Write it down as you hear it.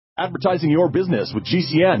Advertising your business with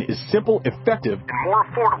GCN is simple, effective, and more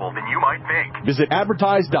affordable than you might think. Visit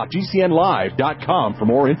advertise.gcnlive.com for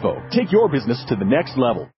more info. Take your business to the next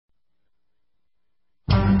level.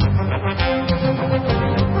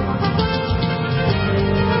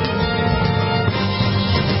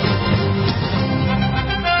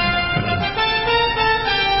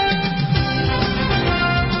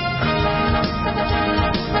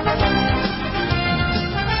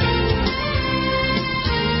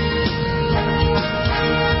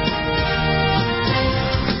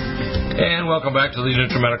 And welcome back to the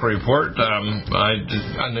NUTRIMEDICAL Report. On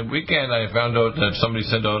the weekend, I found out that somebody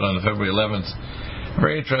sent out on February 11th a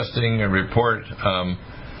very interesting report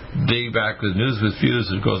dating back with News with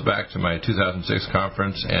Views. It goes back to my 2006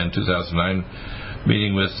 conference and 2009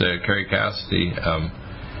 meeting with Carrie Cassidy.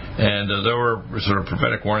 And there were sort of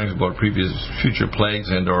prophetic warnings about future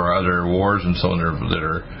plagues and or other wars and so on that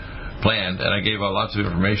are planned. And I gave out lots of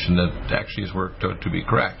information that actually has worked out to be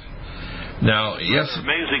correct. Now, yes. That's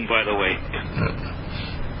amazing, by the way.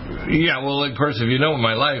 Yeah, well, of course, if you know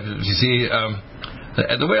my life, you see,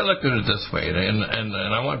 the way I look at it this way, and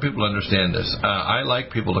I want people to understand this, I like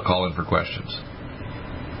people to call in for questions.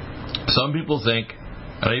 Some people think,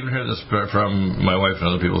 and I even hear this from my wife and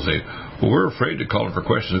other people say, well, we're afraid to call in for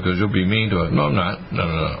questions because you'll be mean to us. No, I'm not. No.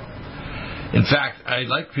 In fact, I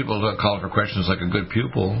like people to call in for questions like a good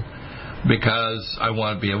pupil, because I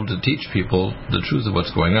want to be able to teach people the truth of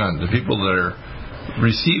what's going on. The people that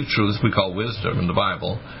receive truth, we call wisdom in the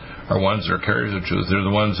Bible, are ones that are carriers of truth. They're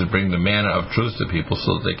the ones that bring the manna of truth to people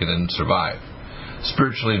so that they can then survive,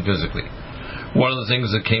 spiritually and physically. One of the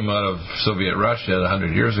things that came out of Soviet Russia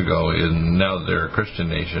 100 years ago, and now they're a Christian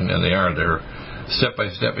nation, and they're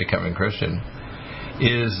step-by-step becoming Christian,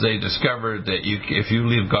 is they discovered that if you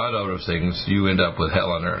leave God out of things, you end up with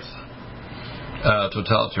hell on earth.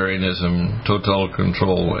 Totalitarianism, total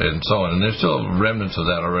control, and so on. And there's still remnants of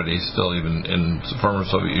that already, still even in the former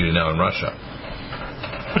Soviet Union, now in Russia.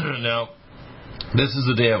 Now, this is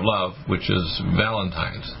the day of love, which is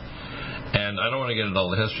Valentine's. And I don't want to get into all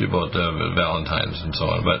the history about Valentine's and so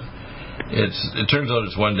on, but it turns out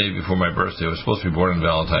it's one day before my birthday. I was supposed to be born on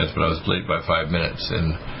Valentine's, but I was late by 5 minutes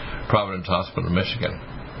in Providence Hospital, Michigan.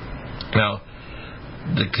 Now,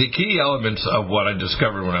 the key elements of what I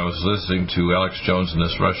discovered when I was listening to Alex Jones and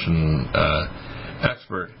this Russian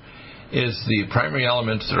expert is the primary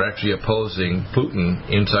elements that are actually opposing Putin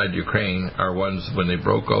inside Ukraine are ones when they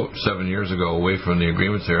broke out 7 years ago away from the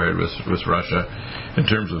agreements they had with Russia in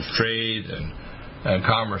terms of trade and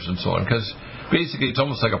commerce and so on. Because basically it's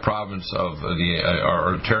almost like a province of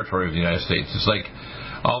or territory of the United States. It's like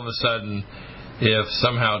all of a sudden, if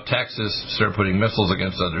somehow Texas started putting missiles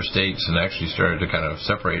against other states and actually started to kind of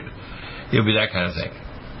separate, it would be that kind of thing.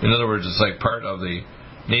 In other words, it's like part of the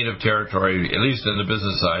native territory, at least in the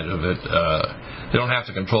business side of it. They don't have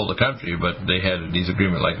to control the country, but they had these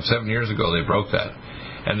agreements. Like 7 years ago, they broke that.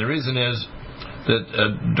 And the reason is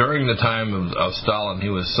that during the time of Stalin, he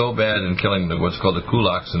was so bad in killing what's called the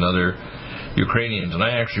kulaks and other Ukrainians. And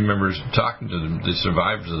I actually remember talking to the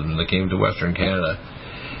survivors of them that came to Western Canada.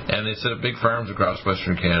 And they set up big farms across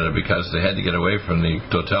Western Canada because they had to get away from the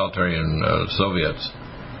totalitarian Soviets.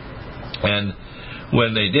 And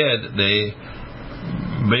when they did, they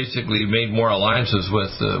basically made more alliances with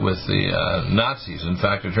the Nazis. In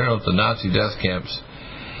fact, it turned out the Nazi death camps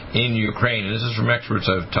in Ukraine, and this is from experts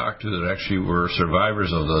I've talked to that actually were survivors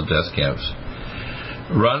of those death camps,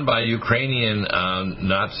 run by Ukrainian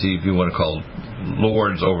Nazi, if you want to call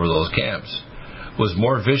lords over those camps, was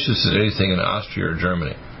more vicious than anything in Austria or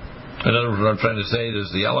Germany. In other words, what I'm trying to say is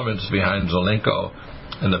the elements behind Zelenko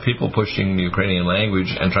and the people pushing the Ukrainian language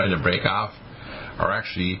and trying to break off are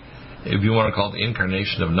actually, if you want to call it, the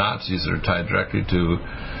incarnation of Nazis that are tied directly to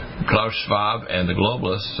Klaus Schwab and the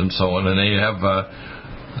globalists and so on. And they have,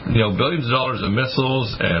 billions of dollars of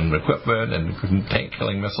missiles and equipment and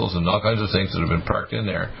tank-killing missiles and all kinds of things that have been parked in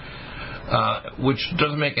there, which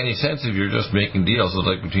doesn't make any sense if you're just making deals. It's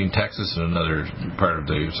like between Texas and another part of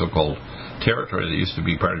the so-called territory that used to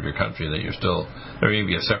be part of your country that you're still, they're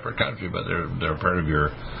maybe a separate country, but they're part of your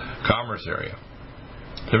commerce area.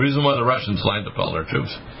 The reason why the Russians lined up all their troops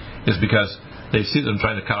is because they see them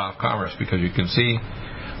trying to cut off commerce, because you can see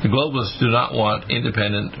the globalists do not want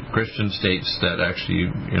independent Christian states that actually,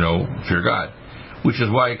 fear God, which is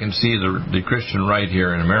why you can see the Christian right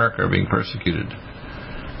here in America are being persecuted.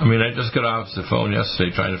 I mean, I just got off the phone yesterday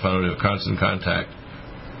trying to find out if Constant Contact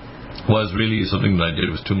was really something that I did. It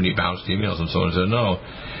was too many bounced emails and so on. I said, no.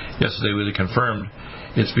 Yesterday they confirmed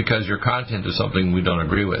it's because your content is something we don't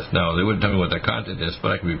agree with. Now, they wouldn't tell me what that content is, but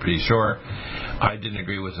I can be pretty sure I didn't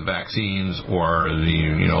agree with the vaccines or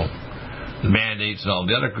the, mandates and all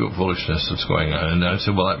the other foolishness that's going on. And I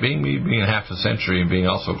said, well, being half a century and being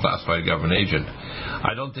also a classified government agent,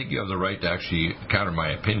 I don't think you have the right to actually counter my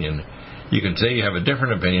opinion. You can say you have a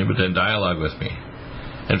different opinion, but then dialogue with me.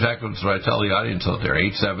 In fact, that's what I tell the audience out there,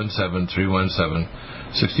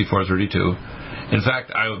 877-317-6432. In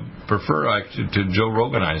fact, I would prefer to Joe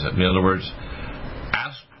Roganize it. In other words,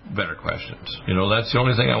 ask better questions. That's the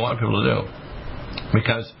only thing I want people to do.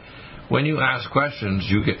 Because when you ask questions,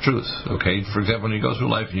 you get truth, okay? For example, when you go through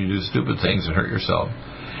life and you do stupid things and hurt yourself,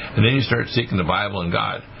 and then you start seeking the Bible and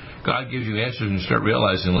God gives you answers, and you start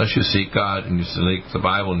realizing unless you seek God and you seek the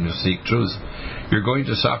Bible and you seek truth, you're going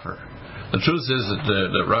to suffer. The truth is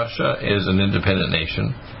that Russia is an independent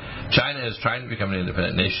nation. China is trying to become an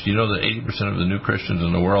independent nation. You know that 80% of the new Christians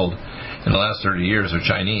in the world in the last 30 years are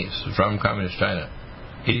Chinese, from communist China.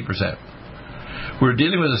 80%. We're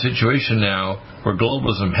dealing with a situation now where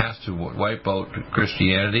globalism has to wipe out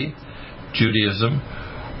Christianity, Judaism,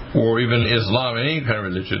 or even Islam, any kind of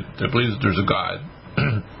religion that believes that there's a God.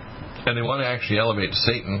 And they want to actually elevate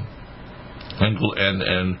Satan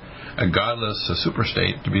and a godless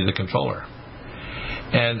superstate to be the controller.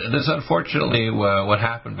 And this, unfortunately, what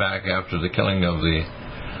happened back after the killing of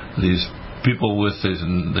these people with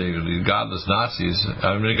the godless Nazis,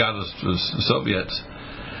 godless Soviets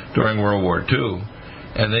during World War II,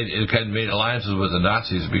 and it kind of made alliances with the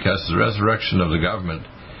Nazis because the resurrection of the government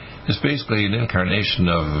is basically an incarnation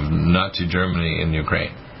of Nazi Germany in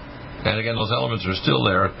Ukraine. And again, those elements are still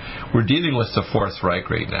there. We're dealing with the Fourth Reich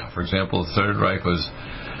right now. For example, the Third Reich was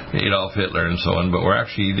Adolf Hitler and so on, but we're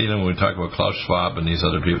actually dealing, when we talk about Klaus Schwab and these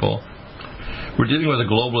other people, we're dealing with a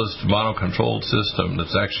globalist mono-controlled system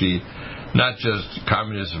that's actually not just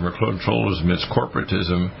communism or controllism, it's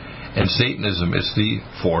corporatism and Satanism. It's the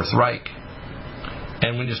Fourth Reich.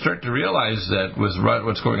 And when you start to realize that with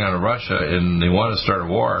what's going on in Russia and they want to start a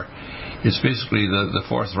war, it's basically the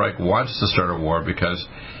Fourth Reich wants to start a war, because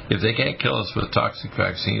if they can't kill us with toxic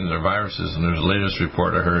vaccines or viruses, and there's the latest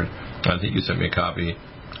report I heard, I think you sent me a copy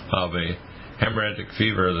of a hemorrhagic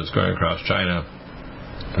fever that's going across China.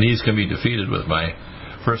 These can be defeated with my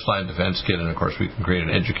first-line defense kit, and of course we can create an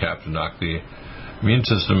EduCap to knock the immune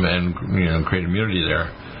system and create immunity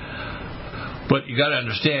there. But you got to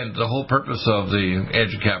understand the whole purpose of the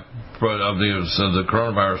EduCap of the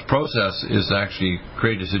coronavirus process is to actually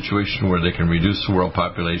create a situation where they can reduce the world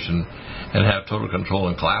population and have total control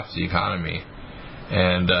and collapse the economy.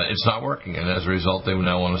 And it's not working, and as a result, they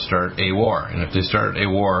now want to start a war. And if they start a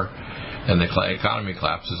war and the economy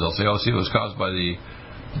collapses, they'll say, "Oh, see, it was caused by the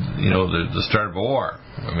start of a war."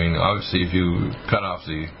 I mean, obviously, if you cut off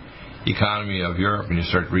the economy of Europe and you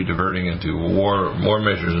start rediverting into war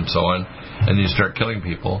measures and so on, and you start killing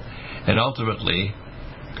people, and ultimately,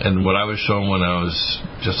 and what I was shown when I was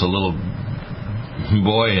just a little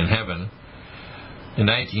boy in heaven, in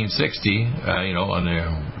 1960, on the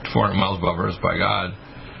 400 miles above Earth by God,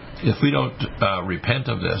 if we don't repent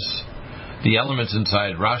of this, the elements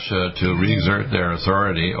inside Russia to re-exert their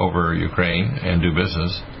authority over Ukraine and do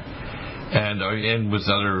business, and with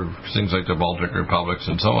other things like the Baltic republics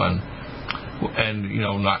and so on, and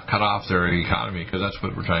not cut off their economy, because that's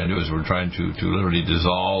what we're trying to do, is we're trying to literally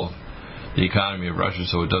dissolve the economy of Russia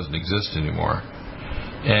so it doesn't exist anymore.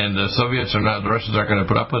 And the Russians aren't going to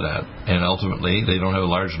put up with that. And ultimately, they don't have a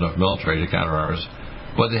large enough military to counter ours,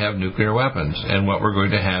 but they have nuclear weapons. And what we're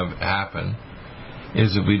going to have happen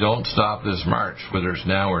is, if we don't stop this march, whether it's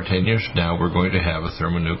now or 10 years from now, we're going to have a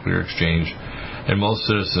thermonuclear exchange, and most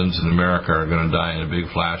citizens in America are going to die in a big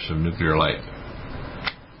flash of nuclear light.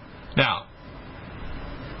 Now,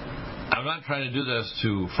 I'm not trying to do this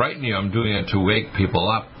to frighten you. I'm doing it to wake people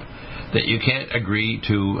up that you can't agree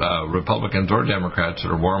to Republicans or Democrats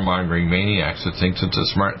that are warmongering maniacs that thinks it's a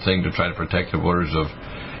smart thing to try to protect the borders of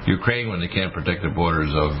Ukraine when they can't protect the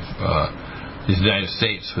borders of the United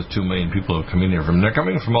States, with 2 million people who come in here from. They're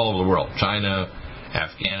coming from all over the world: China,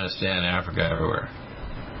 Afghanistan, Africa, everywhere.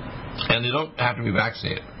 And they don't have to be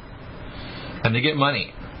vaccinated. And they get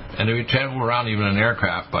money. And they travel around even in an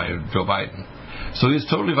aircraft by Joe Biden. So he's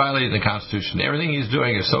totally violating the Constitution. Everything he's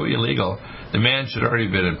doing is so illegal, the man should already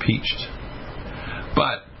have been impeached.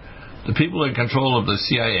 But the people in control of the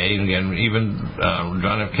CIA, and again, even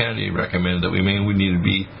John F. Kennedy recommended that we need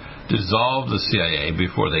to dissolve the CIA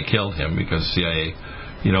before they killed him, because CIA,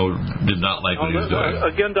 did not like what he was doing.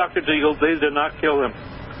 Again, Dr. Deagle, they did not kill him.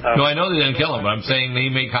 No, I know they didn't kill him, but I'm saying he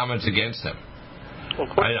made comments against him.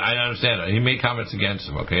 I understand it. He made comments against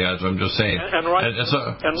him, okay? As I'm just saying. And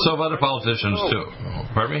so have other politicians, too.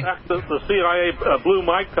 Pardon me? The CIA blew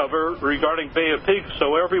my cover regarding Bay of Pigs,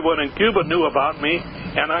 so everyone in Cuba knew about me,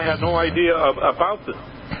 and I had no idea about this.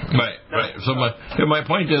 Right. So my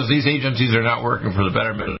point is these agencies are not working for the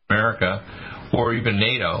betterment of America or even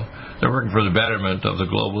NATO. They're working for the betterment of the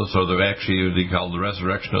globalists, or they've actually called the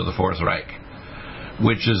resurrection of the Fourth Reich,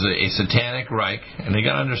 which is a satanic Reich. And you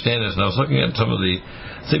got to understand this. And I was looking at some of the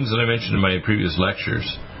things that I mentioned in my previous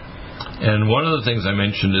lectures. And one of the things I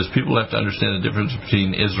mentioned is people have to understand the difference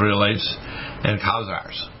between Israelites and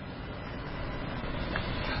Khazars.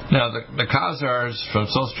 Now, the Khazars from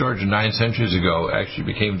South Georgia 9 centuries ago actually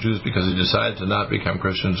became Jews because they decided to not become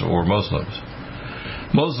Christians or Muslims.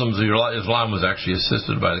 Islam was actually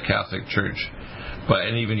assisted by the Catholic Church,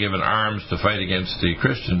 and even given arms to fight against the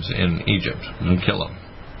Christians in Egypt and kill them.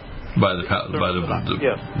 Yes.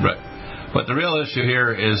 Right. But the real issue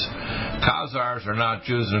here is Khazars are not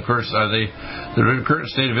Jews, and of course, the current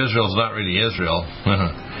state of Israel is not really Israel.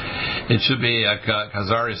 It should be a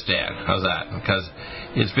Khazaristan. How's that? Because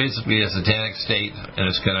it's basically a satanic state, and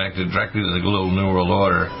it's connected directly to the global New World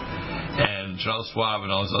Order and Charles Schwab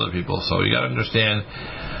and all those other people. So you got to understand,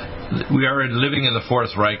 we are living in the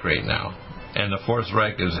Fourth Reich right now, and the Fourth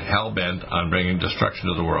Reich is hell-bent on bringing destruction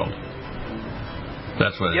to the world.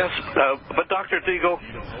 That's what yes, but Dr. Deagle,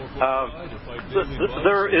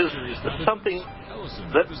 there is something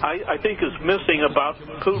that I think is missing about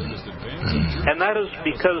Putin, and that is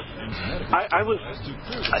because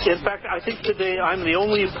in fact, I think today I'm the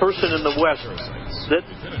only person in the West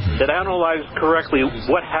that analyzed correctly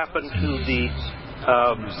what happened to the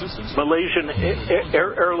Malaysian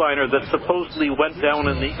airliner that supposedly went down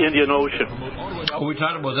in the Indian Ocean. Oh, we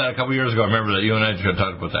talked about that a couple of years ago. I remember that you and I just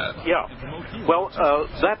talked about that. Yeah. Well,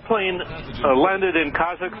 that plane landed in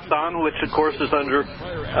Kazakhstan, which of course is under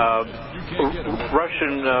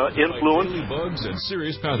Russian influence. Bugs and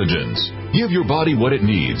serious pathogens. Give your body what it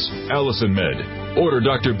needs. Allison Med. Order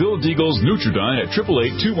Dr. Bill Deagle's Nutridyne at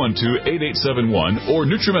 888-212-8871 or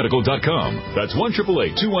NutriMedical.com. That's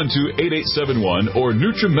 1-888-212-8871 or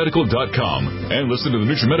NutriMedical.com. And listen to the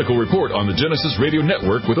NutriMedical Report on the Genesis Radio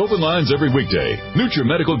Network with open lines every weekday.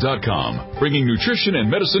 NutriMedical.com, bringing nutrition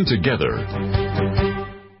and medicine together.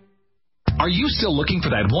 Are you still looking for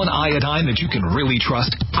that one iodine that you can really trust?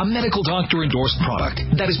 A medical doctor endorsed product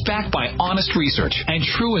that is backed by honest research and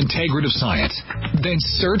true integrative science? Then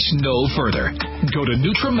search no further. Go to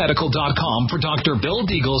NutriMedical.com for Dr. Bill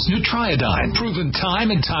Deagle's Nutriodine, proven time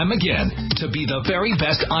and time again to be the very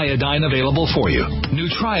best iodine available for you.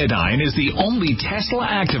 Nutriodine is the only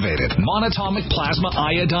Tesla-activated monatomic plasma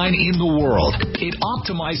iodine in the world. It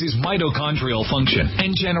optimizes mitochondrial function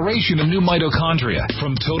and generation of new mitochondria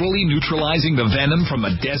from totally neutralizing the venom from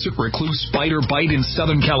a desert recluse spider bite in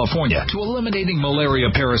Southern California to eliminating malaria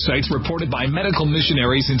parasites reported by medical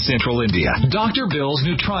missionaries in Central India. Dr. Bill's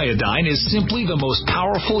Nutriodine is simply the most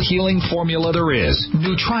powerful healing formula there is.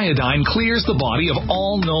 Nutriodine clears the body of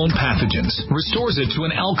all known pathogens, restores it to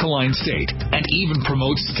an alkaline state, and even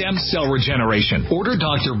promotes stem cell regeneration. Order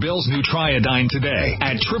Dr. Bill's Nutriodine today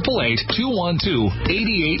at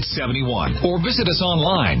 888-212-8871 or visit us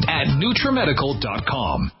online at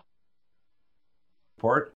NutriMedical.com.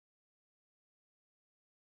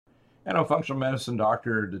 And I'm a functional medicine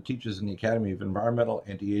doctor that teaches in the Academy of Environmental,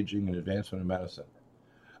 Anti-Aging, and Advancement in Medicine.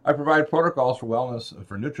 I provide protocols for wellness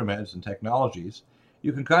for NutriMeds and technologies.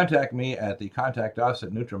 You can contact me at the contact us at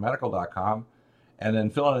NutriMedical.com and then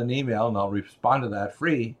fill in an email and I'll respond to that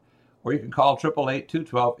free, or you can call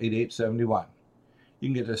 888-212-8871. You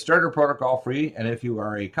can get a starter protocol free, and if you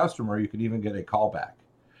are a customer, you can even get a callback.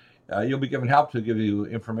 You'll be given help to give you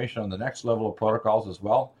information on the next level of protocols as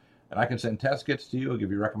well. And I can send test kits to you,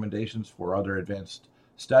 give you recommendations for other advanced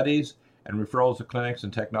studies, and referrals to clinics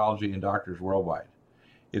and technology and doctors worldwide.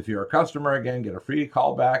 If you're a customer, again, get a free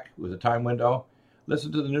callback with a time window.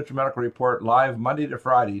 Listen to the NutriMedical Report live Monday to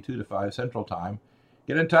Friday, 2 to 5 Central Time.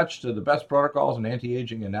 Get in touch to the best protocols in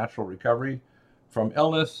anti-aging and natural recovery from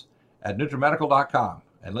illness at NutriMedical.com.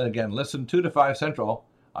 And then again, listen 2 to 5 Central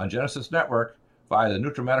on Genesis Network via the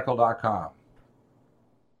NutriMedical.com.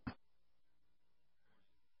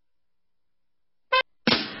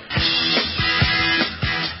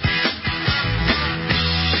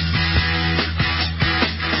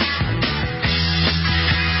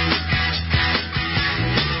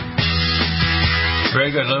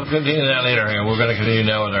 Very good. Let's continue that later. We're going to continue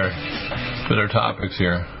now with our topics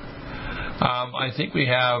here. I think we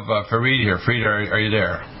have Fareed here. Fareed, are you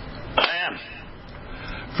there? I am.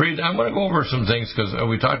 Fareed, I'm going to go over some things because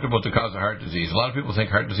we talked about the cause of heart disease. A lot of people think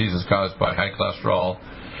heart disease is caused by high cholesterol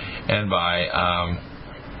and by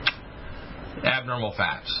abnormal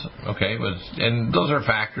fats. Okay, and those are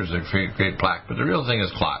factors that create plaque. But the real thing is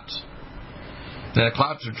clots. Now,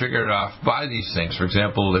 clots are triggered off by these things. For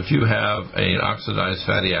example, if you have an oxidized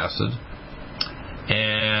fatty acid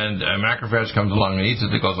and and a macrophage comes along and eats it.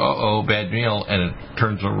 It goes, bad meal, and it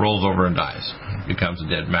rolls over and dies. It becomes a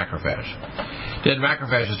dead macrophage. Dead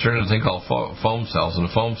macrophages turn into a thing called foam cells, and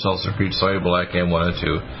the foam cells secrete soluble AKM1 and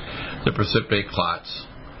 2 that precipitate clots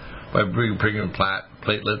by bringing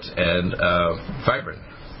platelets and fibrin.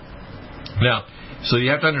 Now, so you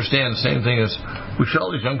have to understand the same thing as we see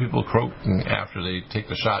all these young people croaking after they take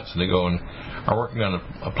the shots, and they go and are working on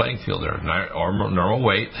a playing field there, or normal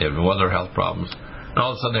weight, they have no other health problems, and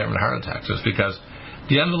all of a sudden they're having heart attacks. It's because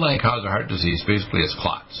the underlying cause of heart disease basically is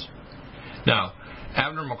clots. Now,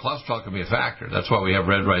 abnormal cholesterol can be a factor. That's why we have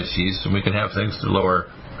red rice yeast, and we can have things to lower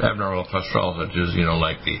abnormal cholesterol, such as,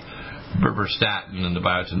 like the berberstatin and the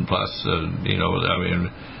biotin plus, the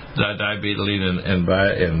diabetoline and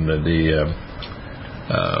the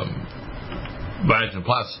biotin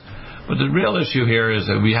plus. But the real issue here is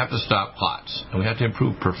that we have to stop clots, and we have to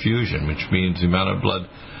improve perfusion, which means the amount of blood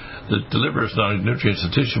that delivers not only nutrients to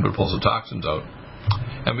tissue but pulls the toxins out.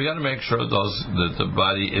 And we got to make sure that the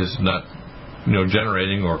body is not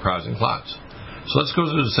generating or causing clots. So let's go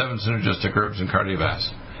through the 7 synergistic herbs in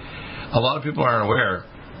cardiovascular. A lot of people aren't aware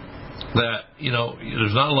that,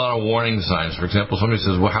 there's not a lot of warning signs. For example, somebody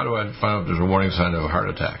says, well, how do I find out if there's a warning sign of a heart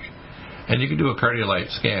attack? And you can do a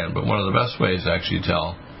cardiolite scan, but one of the best ways to actually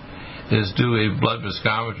tell is do a blood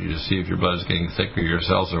viscometry to see if your blood is getting thicker, your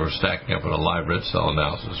cells are stacking up in a live red cell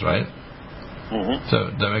analysis, right? Mm-hmm.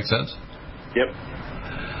 So, that make sense? Yep.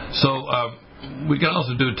 So, we can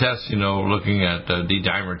also do tests, looking at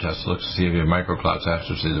D-dimer tests to look to see if you have microclots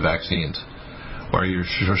after, say, the vaccines, where you're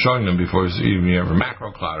showing them before even you have a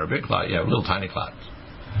macro clot or a big clot, you have little tiny clots.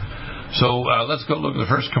 So let's go look.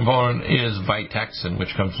 The first component is Vitexin,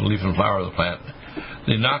 which comes from the leaf and flower of the plant.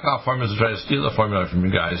 The knockoff formulas that try to steal the formula from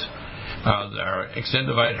you guys, our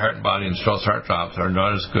Extendivite Heart and Body and Strauss Heart Drops are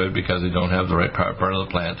not as good because they don't have the right part of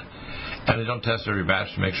the plant, and they don't test every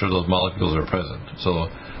batch to make sure those molecules are present.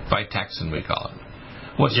 So Vitexin, we call it.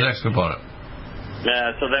 What's the next component?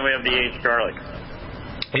 So then we have the aged garlic.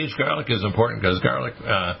 Aged garlic is important because garlic,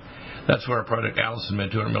 that's where our product Allicin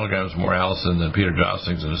made 200 milligrams more allicin than Peter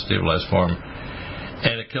Josling's in a stabilized form.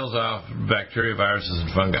 And it kills off bacteria, viruses, and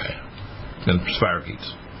fungi, and spirochetes.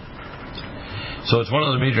 So it's one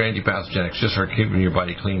of the major antipathogenics just for keeping your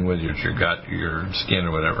body clean, whether it's your gut, your skin,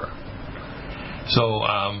 or whatever. So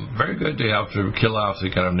very good to help to kill off the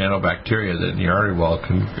kind of nanobacteria that in your artery wall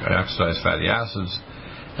can oxidize fatty acids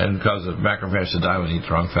and cause the macrophage to die when you eat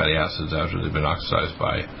the wrong fatty acids after they've been oxidized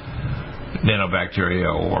by nanobacteria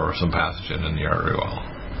or some pathogen in the artery wall.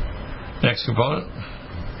 Next component?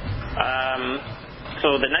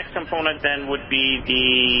 So the next component then would be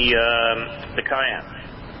the cayenne.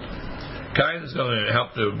 Cayenne is going to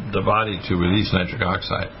help the body to release nitric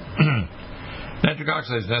oxide. Nitric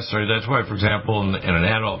oxide is necessary. That's why, for example, in an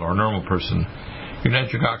adult or a normal person, your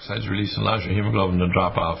nitric oxide is released and allows your hemoglobin to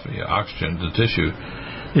drop off the oxygen to the tissue.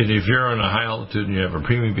 And if you're on a high altitude and you have a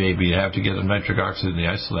preemie baby, you have to get the nitric oxide in the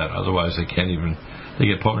isolate. Otherwise, they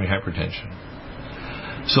get pulmonary hypertension.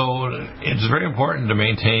 So it's very important to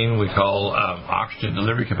maintain what we call oxygen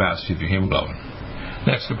delivery capacity of your hemoglobin.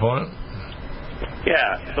 Next component?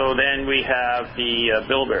 Yeah, so then we have the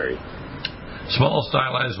bilberry. Small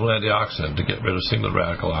stylizable antioxidant to get rid of single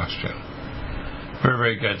radical oxygen. Very,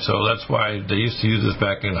 very good. So that's why they used to use this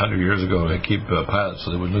back in 100 years ago to keep pilots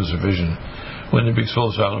so they wouldn't lose their vision when they'd be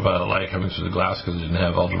exposed to ultraviolet light coming through the glass because they didn't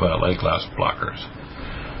have ultraviolet light glass blockers.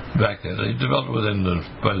 Back then, they developed it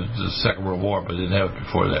by the Second World War, but they didn't have it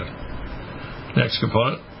before then. Next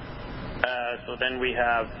component? So then we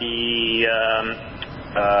have the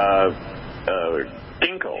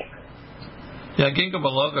ginkgo. Yeah, ginkgo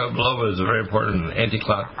biloba is a very important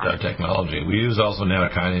anti-clot technology. We use also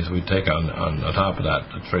nanokinase we take on top of that.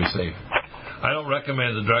 It's very safe. I don't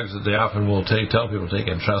recommend the drugs that they often will tell people to take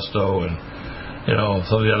Entresto, and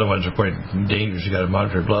some of the other ones are quite dangerous. You got to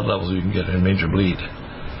monitor blood levels, or you can get a major bleed.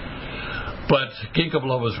 But ginkgo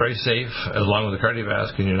biloba is very safe, along with the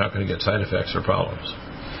cardiovascular, and you're not going to get side effects or problems.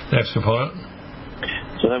 Next component.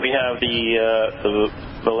 So then we have the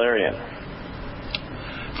valerian.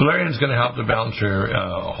 Valerian is going to help to balance your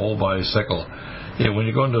whole body cycle. When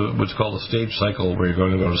you go into what's called a stage cycle, where you're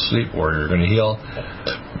going to go to sleep or you're going to heal,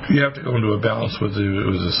 you have to go into a balance with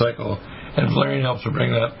the cycle. And valerian helps to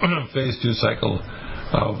bring that phase 2 cycle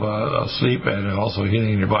of sleep and also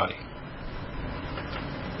healing in your body.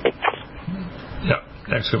 Yeah.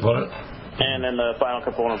 Next component. And then the final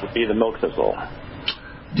component would be the milk thistle.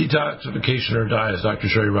 Detoxification or die, as Dr.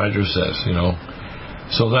 Sherry Rogers says,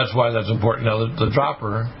 So that's why that's important. Now, the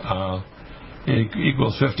dropper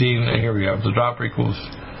equals 15. Here we have the dropper equals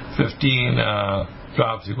 15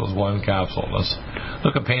 drops equals 1 capsule. Let's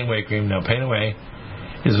look at Painaway cream. Now, Painaway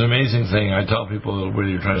is an amazing thing. I tell people whether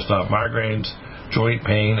you're trying to stop migraines, joint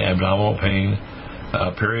pain, abdominal pain,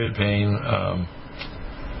 period pain,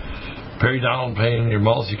 periodontal pain, your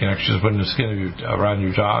molds, you can actually just put in the skin around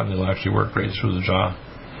your jaw, and it'll actually work right through the jaw.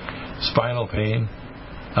 Spinal pain,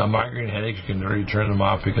 migraine headaches, you can already turn them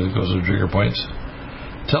off because it goes to the trigger points.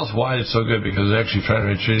 Tell us why it's so good, because it's actually trying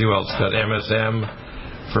to treat you well. It's got MSM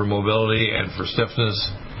for mobility and for stiffness.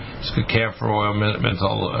 It's got camphor oil,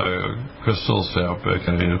 menthol crystals to help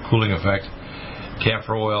kind of a cooling effect.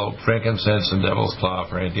 Camphor oil, frankincense, and devil's claw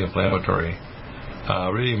for anti-inflammatory.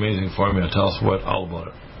 Really amazing formula. Tell us all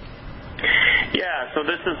about it. Yeah, so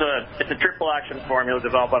this is it's a triple action formula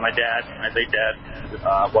developed by my dad. My late dad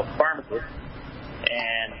was a pharmacist.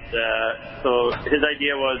 And so his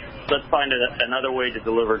idea was, let's find another way to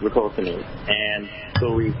deliver glucosamine. And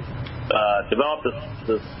so we developed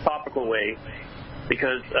this topical way,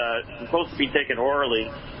 because glucosamine taken orally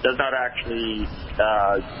does not actually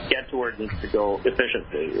get to where it needs to go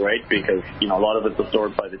efficiently, right? Because, a lot of it's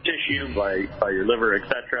absorbed by the tissue, by your liver,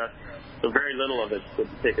 etc. So very little of it, when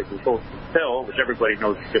you take a glucosamine pill, which everybody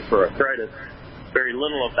knows is good for arthritis, very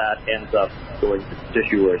little of that ends up going to the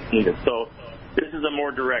tissue where it's needed. So this is a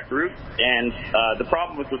more direct route, and the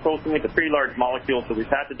problem with glucosamine, it's a pretty large molecule, so we've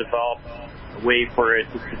had to develop a way for it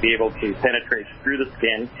to be able to penetrate through the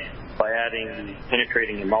skin by adding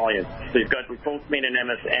penetrating emollients. So you've got glucosamine and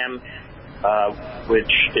MSM,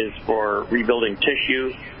 which is for rebuilding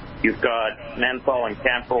tissue. You've got menthol and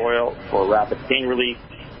camphor oil for rapid pain relief.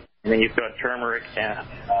 And then you've got turmeric and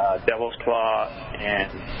devil's claw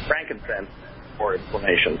and frankincense for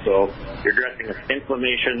inflammation. So you're addressing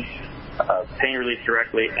inflammation, pain relief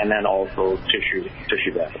directly, and then also tissue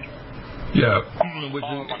damage. Yeah.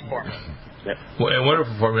 Yep. Well, and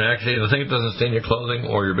wonderful formula. Actually, the thing, it doesn't stain your clothing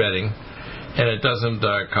or your bedding, and it doesn't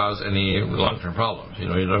cause any long-term problems. You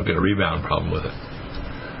don't get a rebound problem with it.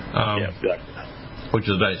 Exactly. Which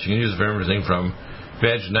is nice. You can use it for everything from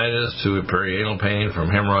vaginitis to perianal pain, from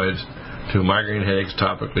hemorrhoids to migraine headaches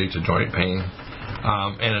topically to joint pain.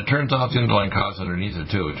 And it turns off the underlying cause underneath it,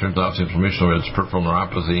 too. It turns off the inflammation, whether it's peripheral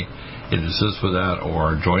neuropathy, it assists with that,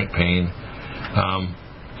 or joint pain.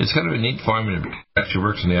 It's kind of a neat formula. It actually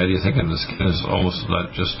works in the idea, thinking the skin is almost not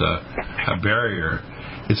just a barrier.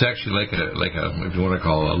 It's actually like a, if you want to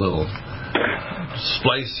call it, a little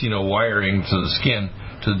splice, wiring to the skin,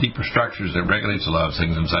 to the deeper structures that regulates a lot of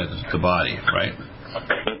things inside the body, right?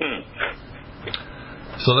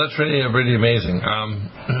 So that's really amazing.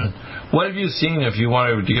 What have you seen, if you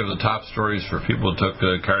wanted to give the top stories for people who took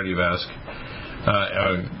Kardiovasc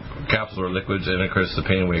capsule or liquids and, of course, the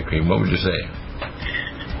Painaway cream? What would you say?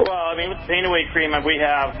 Well, with the Painaway cream, we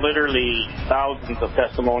have literally thousands of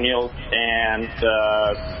testimonials, and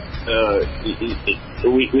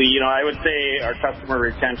I would say our customer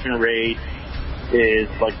retention rate is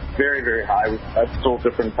very, very high. We've sold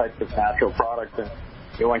different types of natural products, and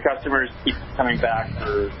when customers keep coming back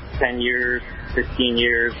for 10 years, 15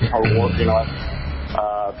 years, or more,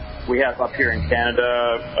 we have up here in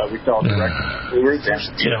Canada, we sell direct to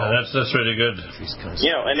consumers. That's really good.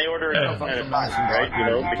 And they order it at a time, right?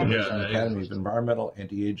 Academy of Environmental,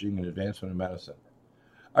 Anti-Aging, and Advancement in Medicine.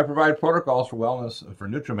 I provide protocols for wellness for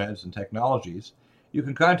NutriMeds and technologies. You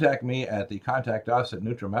can contact me at the contact us at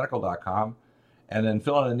NutriMedical.com, and then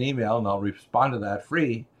fill in an email, and I'll respond to that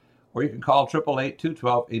free. Or you can call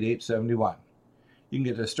 888-212-8871. You can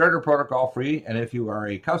get the starter protocol free, and if you are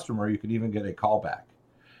a customer, you can even get a callback.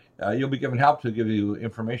 You'll be given help to give you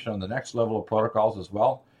information on the next level of protocols as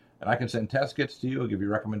well, and I can send test kits to you, give you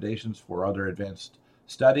recommendations for other advanced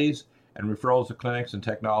studies, and referrals to clinics and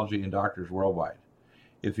technology and doctors worldwide.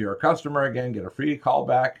 If you're a customer, again, get a free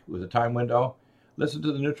callback with a time window. Listen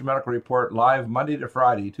to the NutriMedical Report live Monday to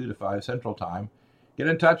Friday, 2 to 5 Central Time. Get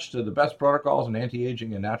in touch to the best protocols in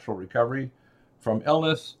anti-aging and natural recovery from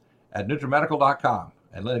illness at NutriMedical.com.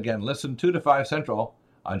 And then again, listen 2 to 5 Central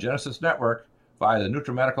on Genesis Network via the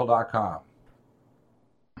NutriMedical.com.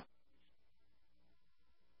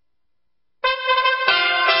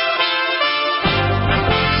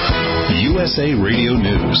 USA Radio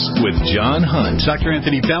News with John Hunt. Dr.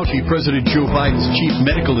 Anthony Fauci, President Joe Biden's chief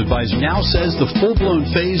medical advisor, now says the full-blown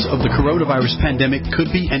phase of the coronavirus pandemic could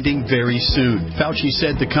be ending very soon. Fauci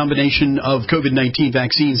said the combination of COVID-19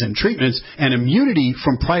 vaccines and treatments and immunity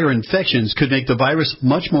from prior infections could make the virus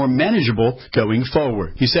much more manageable going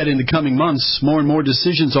forward. He said in the coming months, more and more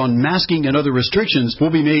decisions on masking and other restrictions will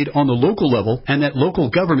be made on the local level, and that local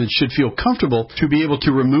governments should feel comfortable to be able to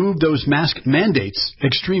remove those mask mandates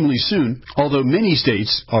extremely soon although many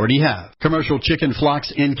states already have. Commercial chicken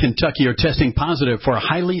flocks in Kentucky are testing positive for a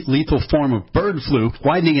highly lethal form of bird flu,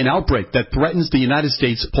 widening an outbreak that threatens the United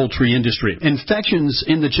States poultry industry. Infections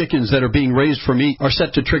in the chickens that are being raised for meat are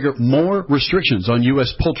set to trigger more restrictions on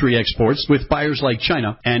U.S. poultry exports, with buyers like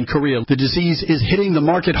China and Korea. The disease is hitting the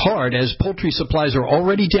market hard as poultry supplies are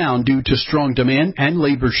already down due to strong demand and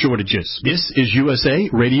labor shortages. This is USA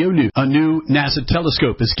Radio News. A new NASA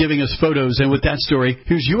telescope is giving us photos, and with that story,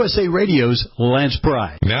 here's USA Radio's Lance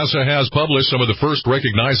Pry. NASA has published some of the first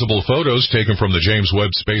recognizable photos taken from the James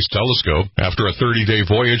Webb Space Telescope after a 30-day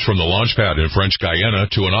voyage from the launch pad in French Guiana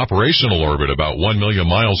to an operational orbit about 1 million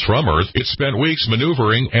miles from Earth. It spent weeks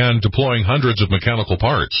maneuvering and deploying hundreds of mechanical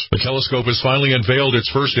parts. The telescope has finally unveiled its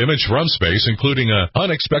first image from space, including an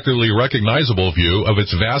unexpectedly recognizable view of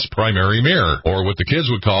its vast primary mirror, or what the kids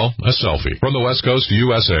would call a selfie. From the West Coast to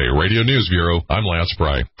USA Radio News Bureau, I'm Lance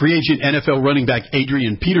Pry. Free agent NFL running back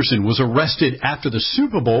Adrian Peterson was arrested after the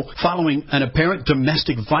Super Bowl following an apparent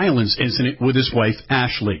domestic violence incident with his wife,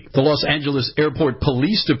 Ashley. The Los Angeles Airport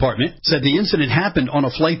Police Department said the incident happened on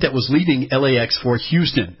a flight that was leaving LAX for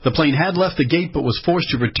Houston. The plane had left the gate but was forced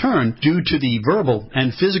to return due to the verbal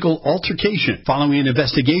and physical altercation. Following an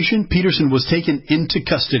investigation, Peterson was taken into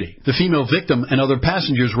custody. The female victim and other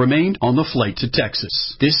passengers remained on the flight to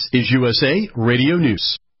Texas. This is USA Radio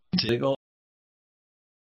News. Legal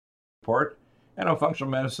report, and I'm a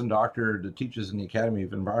functional medicine doctor that teaches in the Academy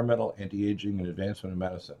of Environmental, Anti-Aging, and Advancement in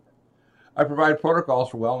Medicine. I provide protocols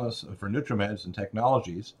for wellness for NutriMeds and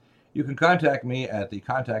technologies. You can contact me at the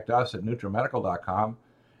contact us at NutriMedical.com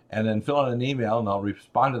and then fill in an email and I'll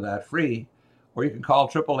respond to that free, or you can call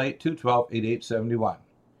 888-212-8871.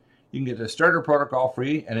 You can get the starter protocol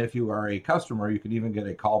free, and if you are a customer, you can even get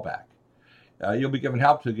a callback. You'll be given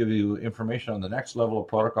help to give you information on the next level of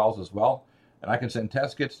protocols as well, and I can send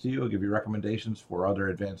test kits to you and give you recommendations for other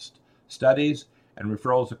advanced studies and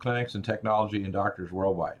referrals to clinics and technology and doctors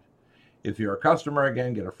worldwide. If you're a customer,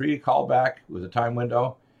 again, get a free callback with a time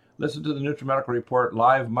window. Listen to the NutriMedical Report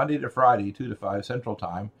live Monday to Friday, 2 to 5 Central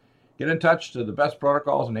Time. Get in touch to the best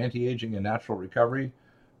protocols in anti-aging and natural recovery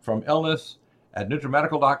from illness at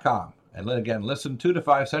NutriMedical.com. And then again, listen 2 to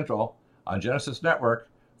 5 Central on Genesis Network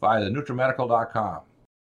via the NutriMedical.com.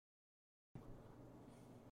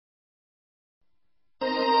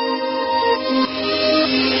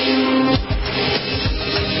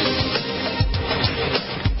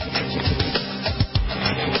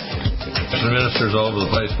 Ministers all over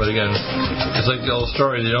the place, but again, it's like the old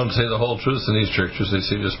story. They don't say the whole truth in these churches. They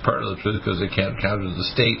say just part of the truth because they can't counter the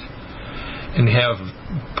state. And you have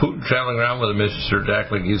Putin traveling around with a minister to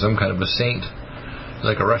act like he's some kind of a saint,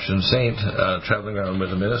 like a Russian saint, traveling around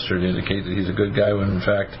with a minister to indicate that he's a good guy when in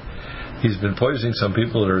fact he's been poisoning some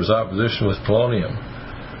people that are his opposition with polonium.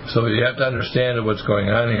 So you have to understand that what's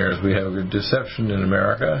going on here is we have a deception in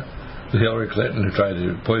America with Hillary Clinton, who tried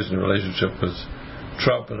to poison the relationship with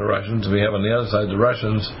Trump and the Russians. We have on the other side the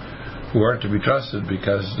Russians, who aren't to be trusted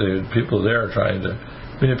because the people there are trying to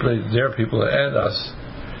manipulate their people and us,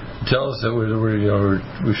 tell us that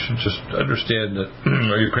we should just understand that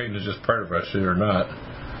Ukraine is just part of Russia or not.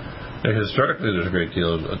 And historically, there's a great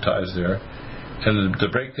deal of ties there, and the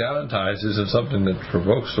breakdown in ties isn't something that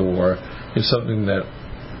provokes the war. It's something that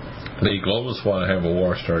the globalists want to have a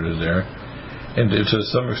war started there, and to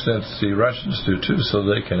some extent the Russians do too, so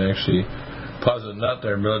they can actually posit not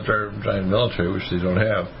their giant military, which they don't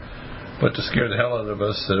have, but to scare the hell out of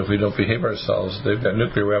us that if we don't behave ourselves, they've got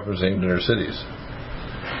nuclear weapons aimed at our cities.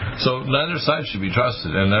 So neither side should be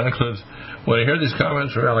trusted, and that includes, when I hear these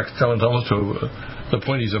comments from Alex Tellens, almost to the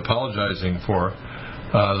point he's apologizing for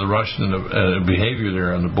the Russian behavior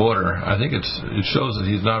there on the border, I think it shows that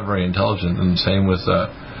he's not very intelligent, and the same with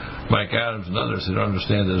Mike Adams and others who don't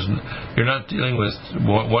understand this. You're not dealing with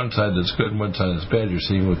one side that's good and one side that's bad. You're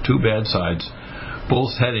seeing with two bad sides,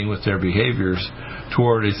 both heading with their behaviors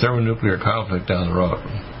toward a thermonuclear conflict down the road.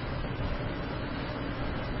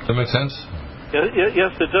 Does that make sense?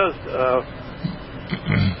 Yes, it does.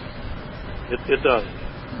 It does.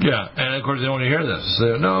 Yeah, and of course they don't want to hear this.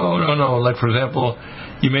 They say, no. Like, for example,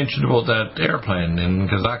 you mentioned about that airplane in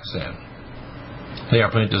Kazakhstan. The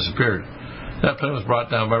airplane disappeared. That plane was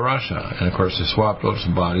brought down by Russia, and of course they swapped out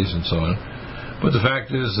some bodies and so on. But the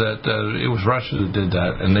fact is that it was Russia that did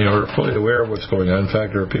that, and they were fully aware of what's going on. In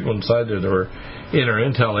fact, there were people inside there that were in our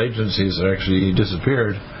intel agencies that actually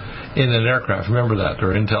disappeared in an aircraft. Remember that.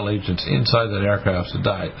 There were intel agents inside that aircraft that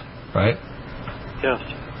died, right? Yes.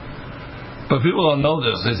 But people don't know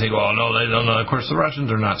this. They think, well, no, they don't know. Of course, the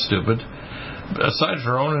Russians are not stupid. Aside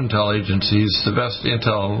from our own intel agencies, the best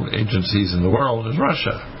intel agencies in the world is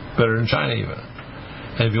Russia. Better than China even.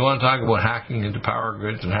 And if you want to talk about hacking into power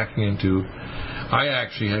grids and hacking into... I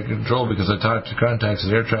actually had control because I talked to contacts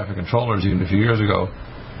at air traffic controllers even a few years ago.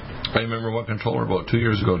 I remember one controller about 2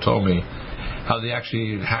 years ago told me how they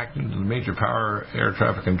actually hacked into the major power air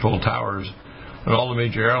traffic control towers and all the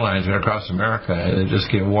major airlines went across America, and they just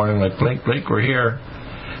gave a warning like, blink, blink, we're here.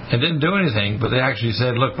 And didn't do anything, but they actually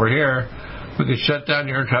said, look, we're here. We could shut down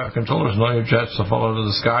your air traffic controllers and all your jets will fall out of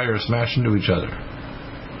the sky or smash into each other.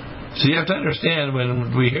 So you have to understand,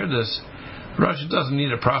 when we hear this, Russia doesn't need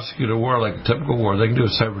to prosecute a war like a typical war. They can do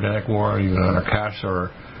a cybernetic war even on our cash or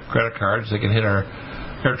credit cards. They can hit our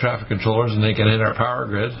air traffic controllers and they can hit our power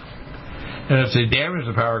grid. And if they damage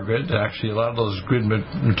the power grid, actually a lot of those grid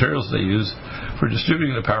materials they use for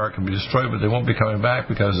distributing the power can be destroyed, but they won't be coming back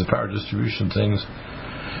because the power distribution things,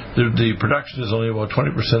 the production is only about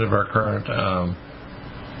 20% of our current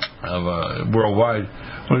worldwide.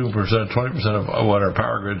 20% of what our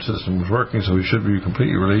power grid system is working, so we should be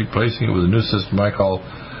completely replacing it with a new system I call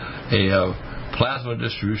a plasma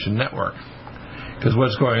distribution network. Because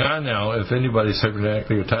what's going on now, if anybody's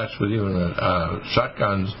cybernetically attached with even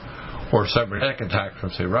shotguns or cybernetic attack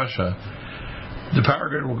from, say, Russia, the power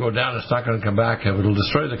grid will go down. It's not going to come back. It will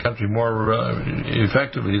destroy the country more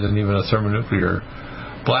effectively than even a thermonuclear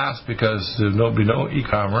blast, because there'll be no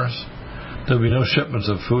e-commerce. There'll be no shipments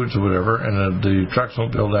of foods or whatever, and the trucks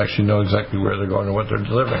won't be able to actually know exactly where they're going and what they're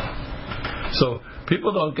delivering. So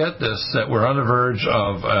people don't get this, that we're on the verge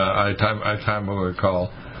of a time what we call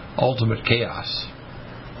ultimate chaos.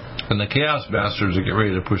 And the chaos masters are getting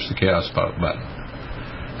ready to push the chaos button.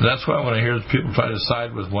 And that's why when I hear people try to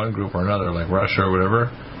side with one group or another, like Russia or whatever,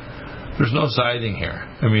 there's no siding here.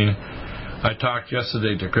 I mean, I talked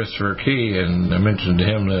yesterday to Christopher Key, and I mentioned to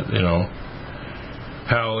him that,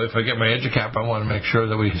 how if I get my EduCap, I want to make sure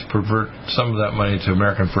that we pervert some of that money to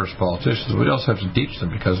American first politicians. We also have to teach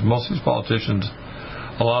them, because most of these politicians,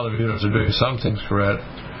 a lot of them, if they're doing some things correct,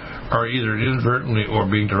 are either inadvertently or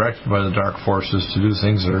being directed by the dark forces to do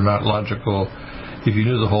things that are not logical if you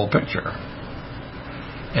knew the whole picture.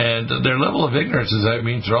 And their level of ignorance is that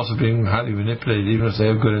means they're also being highly manipulated, even if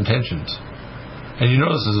they have good intentions. And you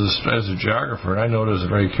notice as a geographer, and I know it as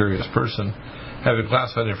a very curious person, having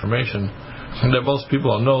classified information, that most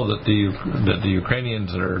people know that the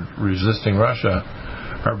Ukrainians that are resisting Russia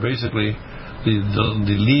are basically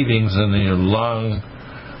the leavings and the long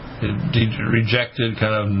rejected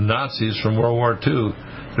kind of Nazis from World War II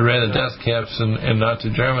that ran the death camps in Nazi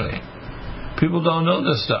Germany. People don't know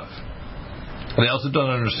this stuff. They also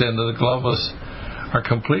don't understand that the globalists are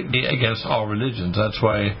completely against all religions. That's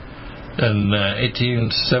why in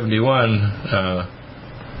 1871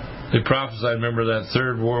 they prophesied, remember, that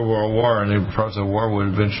Third World War, and they prophesied war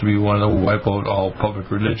would eventually be one that would wipe out all public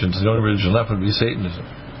religions. The only religion left would be Satanism.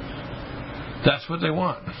 That's what they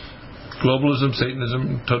want. Globalism,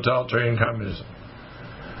 Satanism, totalitarian communism.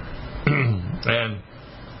 And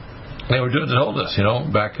they were told us,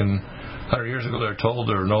 back in 100 years ago, they were told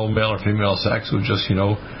there were no male or female sex. It was just,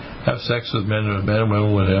 have sex with men and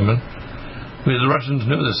women with women. The Russians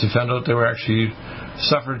knew this. They found out they were actually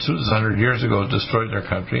suffered suicides 100 years ago, destroyed their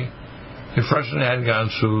country. If Russia hadn't gone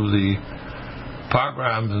through the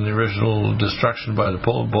pogroms and the original destruction by the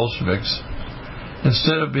Bolsheviks,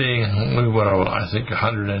 instead of being, I think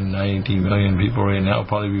 190 million people right now,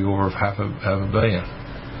 probably be over half a billion.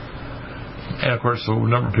 And of course, the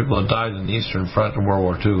number of people that died in the Eastern Front in World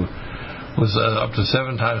War II was up to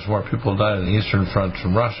 7 times more people died in the Eastern Front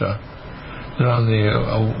from Russia than on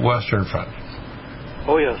the Western Front.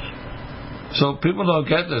 Oh, yes. So people don't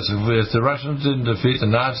get this. If the Russians didn't defeat the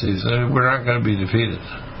Nazis, we're not going to be defeated.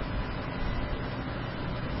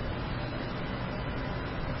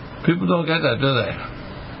 People don't get that, do they?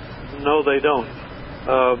 No, they don't.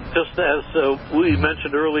 Just as we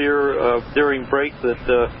mentioned earlier during break, that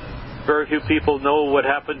very few people know what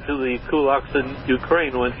happened to the kulaks in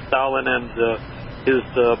Ukraine when Stalin and his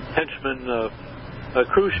henchman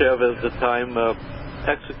Khrushchev at the time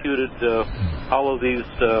executed all of these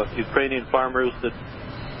Ukrainian farmers that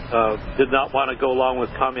did not want to go along with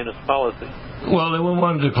communist policy. Well, they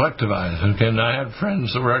wanted to collectivize. And I had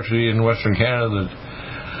friends that were actually in Western Canada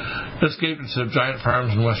that escaped instead of giant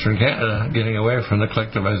farms in Western Canada, getting away from the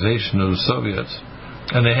collectivization of the Soviets.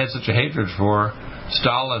 And they had such a hatred for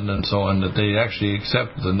Stalin and so on that they actually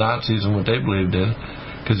accepted the Nazis and what they believed in,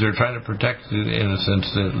 because they were trying to protect, in a sense,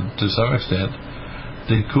 to some extent,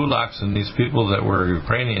 the kulaks and these people that were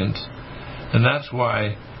Ukrainians. And that's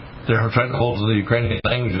why they're trying to hold to the Ukrainian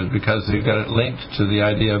languages, because they've got it linked to the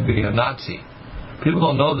idea of being a Nazi. People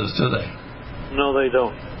don't know this, do they? No, they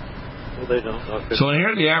don't. No, they don't. Okay. So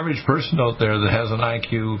here, the average person out there that has an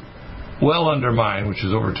IQ well under mine, which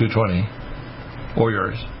is over 220, or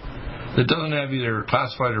yours, that doesn't have either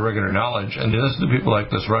classified or regular knowledge, and they listen to people like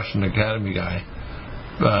this Russian Academy guy,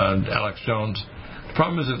 Alex Jones. The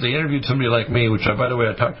problem is if they interviewed somebody like me, which, by the way,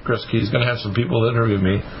 I talked to Chris Key, he's going to have some people that interview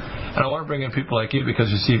me, and I want to bring in people like you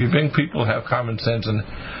because, you see, if you bring people who have common sense, and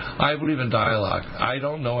I believe in dialogue. I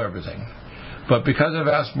don't know everything. But because I've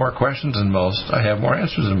asked more questions than most, I have more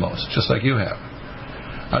answers than most, just like you have.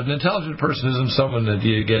 An intelligent person isn't someone that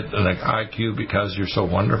you get an IQ because you're so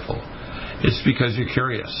wonderful. It's because you're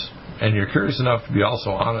curious. And you're curious enough to be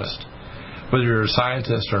also honest, whether you're a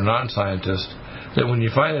scientist or a non-scientist, that when you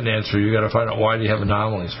find an answer, you got to find out why do you have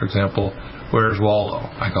anomalies. For example, where's Waldo?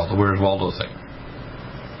 I call it the where's Waldo thing.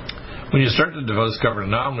 When you start to discover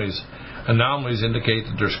anomalies indicate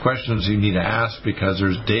that there's questions you need to ask because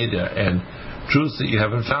there's data and truth that you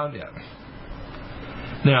haven't found yet.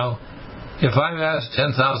 Now, if I've asked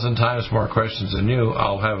 10,000 times more questions than you,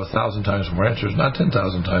 I'll have 1,000 times more answers, not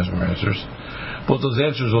 10,000 times more answers. But those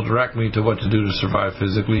answers will direct me to what to do to survive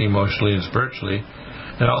physically, emotionally, and spiritually,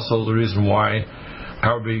 and also the reason why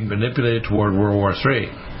how we're being manipulated toward World War III.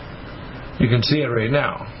 You can see it right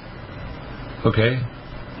now. Okay?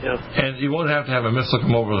 Yeah. And you won't have to have a missile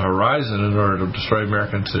come over the horizon in order to destroy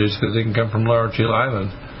American cities, because they can come from Lower Chile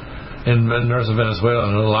Island in north of Venezuela,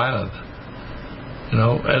 on a little island. You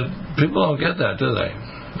know, and people don't get that, do they?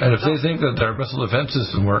 And if they think that their missile defense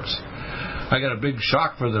system works, I got a big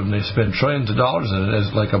shock for them. They spend trillions of dollars in it as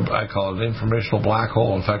like I call it an informational black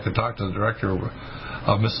hole. In fact, I talked to the director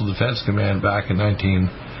of Missile Defense Command back in when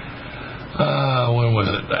was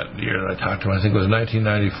it that year that I talked to him? I think it was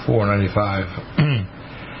 1994, 95.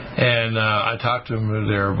 And I talked to him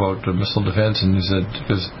there about the missile defense, and he said,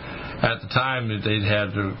 because at the time they'd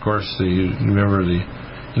had, of course, remember the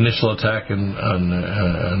initial attack and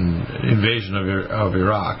invasion of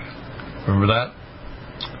Iraq. Remember that?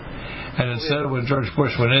 And instead, when George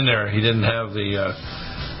Bush went in there, he didn't have the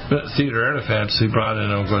theater air defense. He brought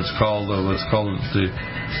in what's called the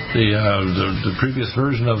previous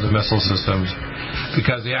version of the missile systems,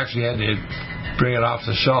 because they actually had to bring it off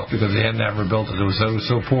the shelf because they hadn't ever built it. It was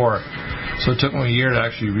so poor. So it took them a year to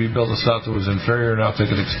actually rebuild the stuff that was inferior enough they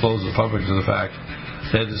could expose the public to the fact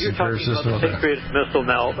they had this inferior system. You're talking about the Patriot missile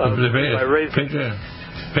now.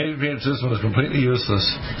 Patriot system was completely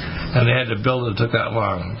useless, and they had to build it. It took that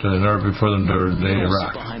long in order for them to invade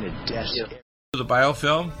Iraq. The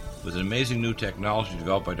biofilm with an amazing new technology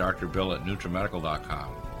developed by Dr. Bill at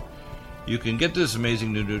NutriMedical.com. You can get this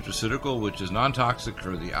amazing new nutraceutical, which is non-toxic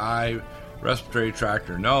for the eye, respiratory tract,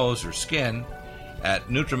 or nose, or skin, at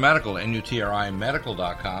NutriMedical,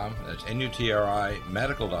 NUTRIMedical.com. That's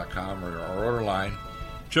NUTRIMedical.com, or our order line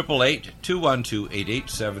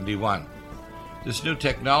 888-212-8871. This new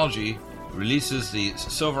technology releases the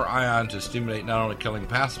silver ion to stimulate not only killing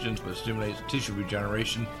pathogens, but stimulates tissue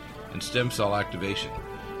regeneration and stem cell activation.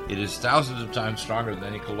 It is thousands of times stronger than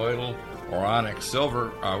any colloidal or onyx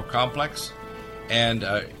silver complex, and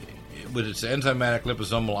with its enzymatic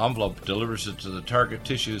liposomal envelope, delivers it to the target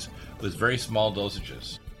tissues with very small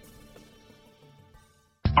dosages.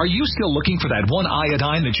 Are you still looking for that one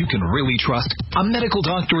iodine that you can really trust? A medical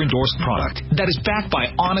doctor-endorsed product that is backed by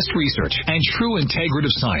honest research and true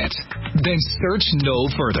integrative science? Then search no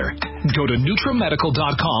further. Go to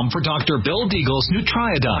NutriMedical.com for Dr. Bill Deagle's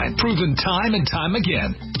Nutriodine, proven time and time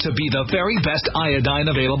again to be the very best iodine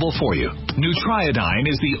available for you. Nutriodine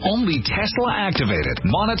is the only Tesla-activated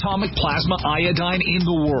monatomic plasma iodine in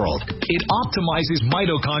the world. It optimizes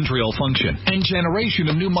mitochondrial function and generation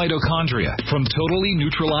of new mitochondria, from totally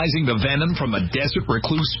neutralizing the venom from a desert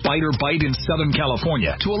recluse spider bite in Southern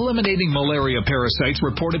California to eliminating malaria parasites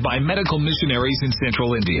reported by medical missionaries in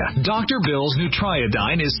Central India. Dr. Bill's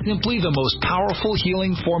Nutriodine is simply the most powerful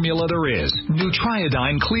healing formula there is.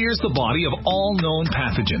 Nutriodine clears the body of all known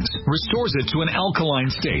pathogens, restores it to an alkaline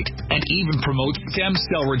state, and even promotes stem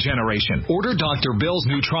cell regeneration. Order Dr. Bill's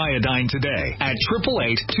Nutriodine today at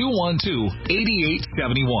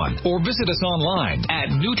 888-212-8871 or visit us online at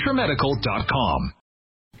NutriMedical.com.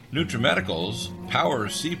 NutriMedical's Power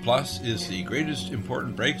C Plus is the greatest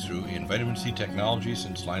important breakthrough in vitamin C technology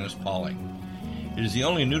since Linus Pauling. It is the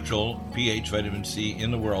only neutral pH vitamin C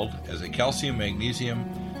in the world as a calcium, magnesium,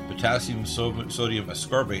 potassium, sodium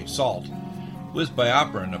ascorbate salt with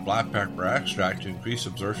bioperin, a black pepper extract, to increase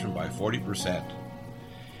absorption by 40%.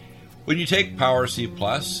 When you take Power C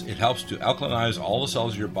Plus, it helps to alkalinize all the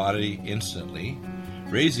cells of your body instantly,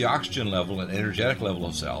 raise the oxygen level and energetic level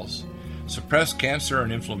of cells, suppress cancer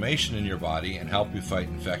and inflammation in your body, and help you fight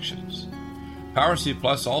infections. Power C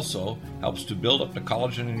Plus also helps to build up the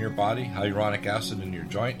collagen in your body, hyaluronic acid in your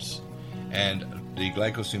joints, and the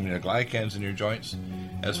glycosaminoglycans in your joints,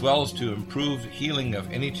 as well as to improve healing of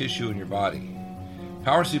any tissue in your body.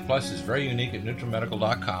 Power C Plus is very unique at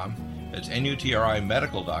NutriMedical.com. It's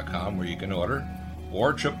NUTRIMedical.com where you can order,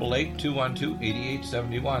 or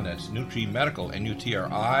 888-212-8871. That's NutriMedical,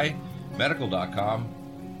 NUTRI medical.com.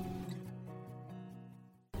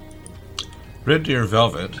 Red Deer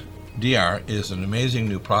Velvet DR is an amazing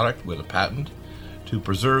new product with a patent to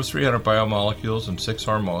preserve 300 biomolecules and 6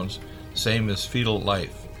 hormones, same as fetal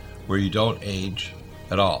life, where you don't age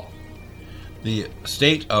at all. The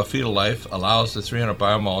state of fetal life allows the 300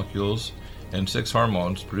 biomolecules and 6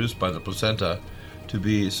 hormones produced by the placenta to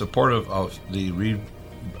be supportive of the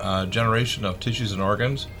regeneration of tissues and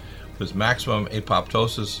organs, with maximum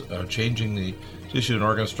apoptosis, changing the tissue and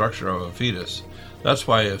organ structure of a fetus. That's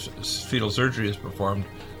why if fetal surgery is performed,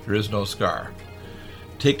 there is no scar.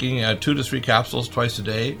 Taking 2 to 3 capsules twice a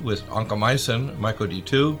day with oncomycin,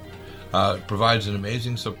 myco-D2, provides an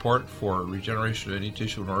amazing support for regeneration of any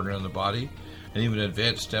tissue and organ in the body, and even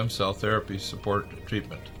advanced stem cell therapy support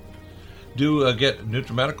treatment. Do get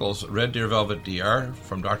NutriMedical's Red Deer Velvet DR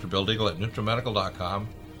from Dr. Bill Deagle at NutriMedical.com,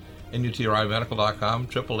 NUTRIMedical.com,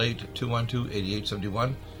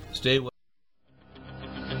 888-212-8871. Stay with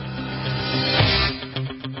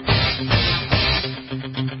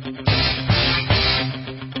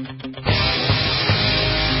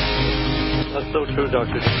That's so true,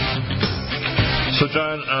 Dr. So,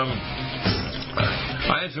 John,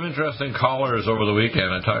 I had some interesting callers over the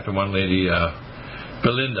weekend. I talked to one lady,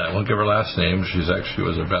 Belinda. I won't give her last name. She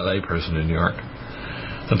was a ballet person in New York.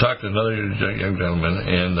 I talked to another young gentleman,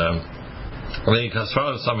 and they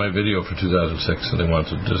saw my video for 2006, and they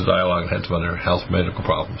wanted to just dialogue and had some other health medical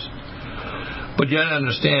problems. But you got to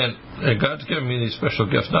understand, God's given me these special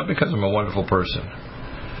gifts not because I'm a wonderful person.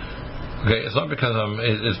 Okay, it's not because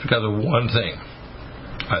it's because of one thing.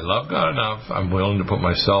 I love God enough, I'm willing to put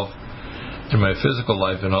myself in my physical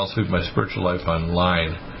life and also my spiritual life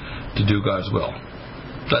online to do God's will.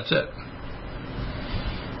 That's it.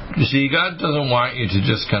 You see, God doesn't want you to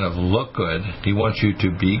just kind of look good. He wants you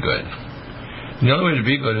to be good. And the only way to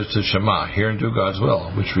be good is to Shema, hear and do God's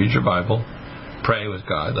will, which read your Bible, pray with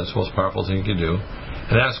God, that's the most powerful thing you can do,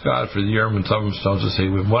 and ask God for the urim and thumbs stones to say,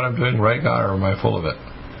 with what I'm doing right, God, or am I full of it?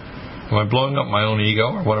 Am I blowing up my own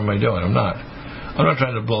ego, or what am I doing? I'm not. I'm not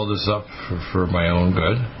trying to blow this up for my own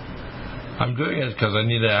good. I'm doing it because I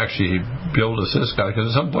need to actually be able to assist God,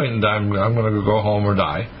 because at some point in time I'm going to go home or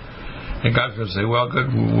die, and God's going to say, well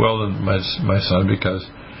done, my son, because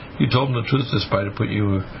you told him the truth despite it put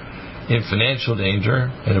you in financial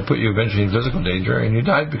danger, and it put you eventually in physical danger, and you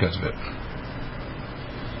died because of it.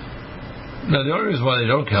 Now, the only reason why they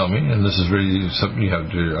don't kill me, and this is really something you have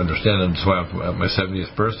to understand, and that's why I'm at my 70th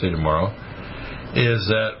birthday tomorrow, is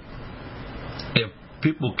that if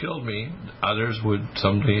people killed me, others would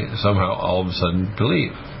somehow all of a sudden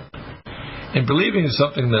believe. And believing is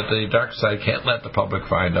something that the dark side can't let the public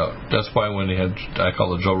find out. That's why when they had, I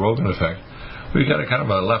call the Joe Rogan effect, we got a kind of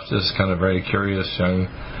a leftist, kind of very curious young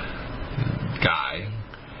guy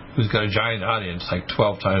who's got a giant audience, like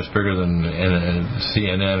 12 times bigger than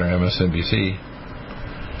CNN or MSNBC.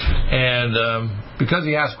 And because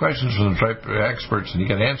he asked questions from the experts and he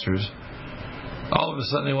got answers, all of a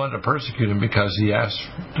sudden they wanted to persecute him because he asked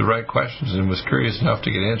the right questions and was curious enough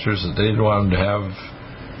to get answers that they didn't want him to have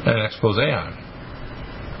an expose on.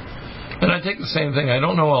 And I take the same thing. I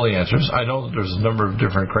don't know all the answers. I know that there's a number of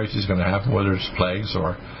different crises going to happen, whether it's plagues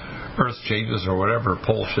or earth changes or whatever,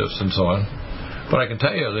 pole shifts and so on. But I can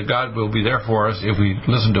tell you that God will be there for us if we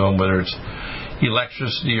listen to Him, whether it's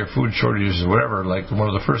electricity or food shortages or whatever. Like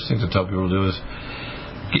one of the first things I tell people to do is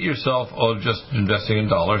get yourself out of just investing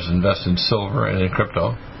in dollars, invest in silver and in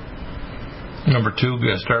crypto. Number 2,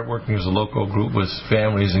 start working as a local group with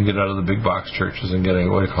families and get out of the big box churches and get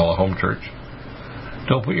what they call a home church.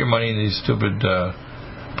 Don't put your money in these stupid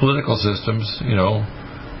political systems,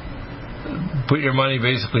 Put your money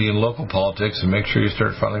basically in local politics and make sure you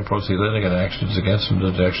start filing pro se litigant actions against them to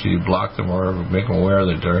actually block them or make them aware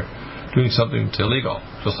that they're doing something illegal,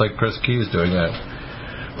 just like Chris Key is doing that.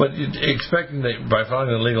 But expecting that by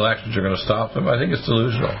filing illegal actions you're going to stop them, I think it's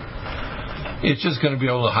delusional. It's just going to be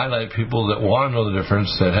able to highlight people that want to know the difference,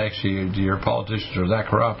 that actually your politicians are that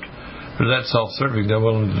corrupt, they're that self-serving, they're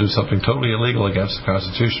willing to do something totally illegal against the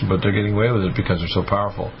Constitution, but they're getting away with it because they're so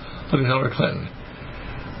powerful. Look at Hillary Clinton.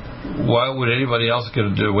 Why would anybody else get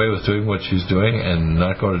away with doing what she's doing and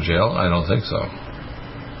not go to jail? I don't think so.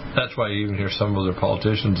 That's why you even hear some of the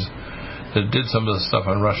politicians that did some of the stuff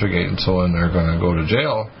on Russiagate and so on are going to go to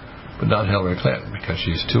jail, but not Hillary Clinton, because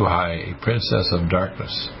she's too high a princess of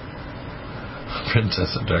darkness.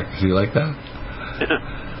 Princess of darkness. Do you like that?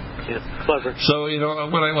 Yeah, clever. So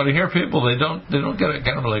when I hear people, they don't get it,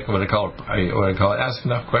 kind of like what I call ask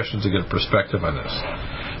enough questions to get perspective on this.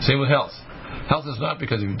 Same with health. Health is not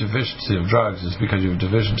because of deficiency of drugs; it's because you have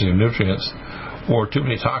deficiency of nutrients or too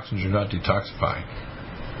many toxins you're not detoxifying.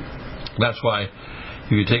 That's why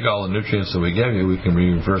if you take all the nutrients that we give you, we can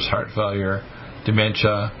reverse heart failure,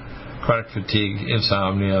 dementia, chronic fatigue,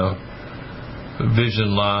 insomnia,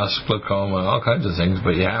 vision loss, glaucoma, all kinds of things,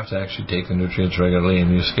 but you have to actually take the nutrients regularly and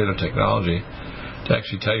use SCADA technology to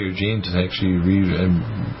actually tell your genes to actually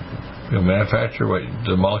manufacture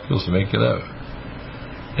the molecules to make you live.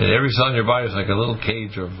 And every cell in your body is like a little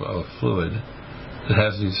cage of fluid that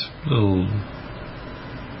has these little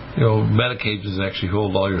metacages that actually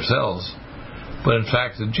hold all your cells. But in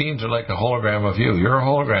fact, the genes are like a hologram of you. You're a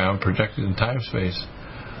hologram projected in time-space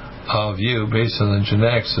of you based on the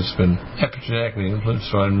genetics that's been epigenetically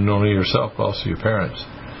influenced on not only yourself but also your parents.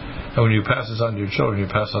 And when you pass this on to your children, you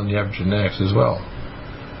pass on the epigenetics as well.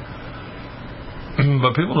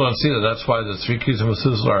 But people don't see that. That's why the 3 keys of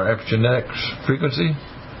Methuselah are epigenetic frequency,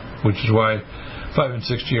 which is why 5 and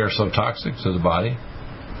 6G are so toxic to the body.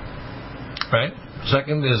 Right?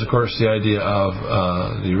 Second is, of course, the idea of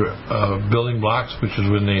the building blocks, which is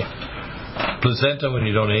when the placenta, when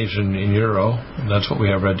you don't age in utero. That's what we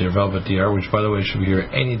have Red Deer Velvet DR, which, by the way, should be here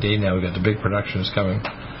any day now. We've got the big productions coming.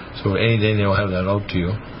 So any day now we'll have that out to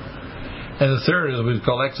you. And the third is what we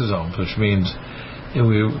call exosomes, which means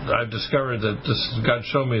I've discovered that God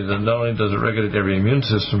showed me that not only does it regulate every immune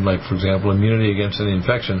system, like, for example, immunity against any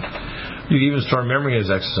infection, you can even store memory as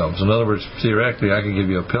exosomes. In other words, theoretically, I could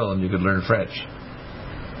give you a pill and you could learn French.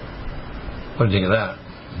 What do you think of that?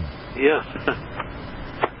 Yeah.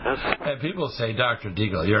 And people say, Dr.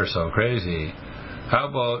 Deagle, you're so crazy. How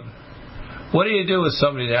about, what do you do with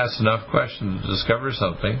somebody that asks enough questions to discover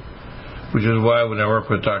something? Which is why when I work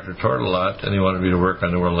with Dr. Tort a lot, and he wanted me to work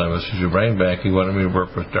on the World Anesthesia Brain Bank, he wanted me to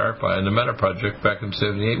work with DARPA and the Meta Project back in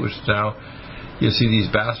 78, which is now, you see these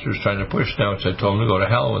bastards trying to push now, which I told them to go to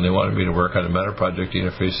hell when they wanted me to work on the Meta Project to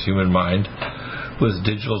interface human mind with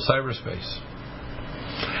digital cyberspace.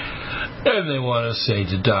 And they want to say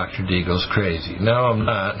to Dr. Deagle's crazy. No, I'm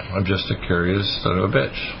not. I'm just a curious son of a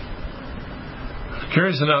bitch.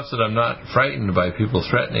 Curious enough that I'm not frightened by people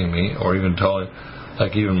threatening me or even telling,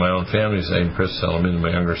 like even my own family saying, Chris telling me,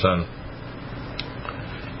 my younger son,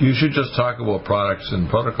 you should just talk about products and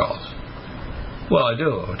protocols. Well, I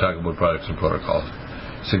do talk about products and protocols.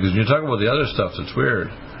 See, because when you talk about the other stuff that's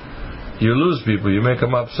weird, you lose people. You make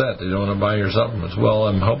them upset. They don't want to buy your supplements. Well,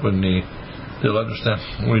 I'm hoping they'll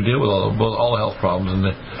understand we deal with all health problems, and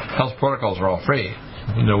the health protocols are all free.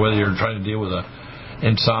 Whether you're trying to deal with an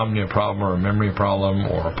insomnia problem or a memory problem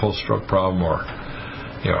or a post-stroke problem or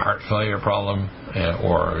heart failure problem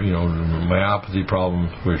or myopathy problem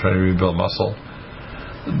where you're trying to rebuild muscle.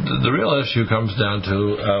 The real issue comes down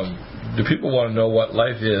to do people want to know what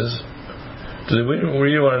life is? Do they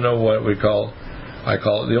really want to know what I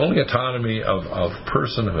call it the only autonomy of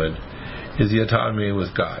personhood is the autonomy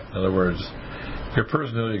with God. In other words, your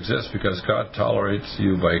personhood exists because God tolerates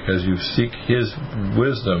you because you seek His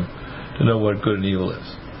wisdom to know what good and evil is.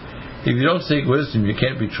 If you don't seek wisdom, you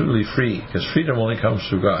can't be truly free because freedom only comes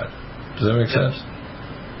through God. Does that make sense?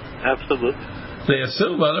 Absolutely. They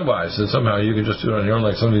assume otherwise, that somehow you can just do it on your own,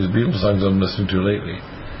 like some of these Beatles songs I'm listening to lately.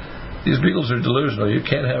 These Beatles are delusional. You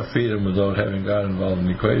can't have freedom without having God involved in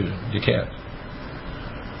the equation. You can't.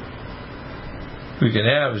 What you can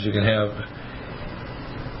have is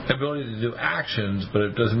ability to do actions, but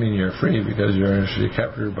it doesn't mean you're free because you're actually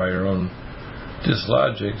captured by your own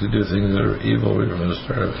dislogic to do things that are evil from the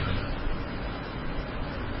start of it.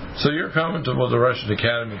 So your comment about the Russian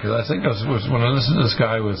Academy, because I think when I listen to this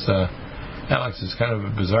guy with Alex, it's kind of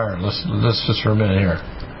bizarre. Let's just for a minute here.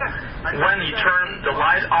 When you turn the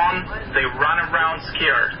light on, they run around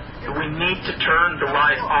scared. We need to turn the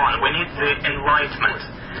light on. We need the enlightenment.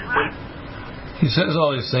 He says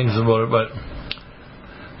all these things about it, but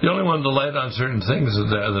the only one to light on certain things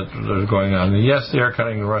that are going on. And yes, they are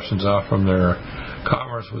cutting the Russians off from their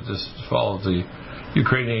commerce with this fall of the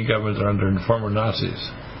Ukrainian government. They're under former Nazis.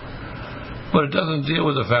 But it doesn't deal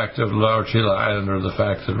with the fact of Lower Chila Island or the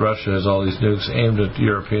fact that Russia has all these nukes aimed at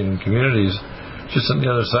European communities just on the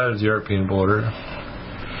other side of the European border.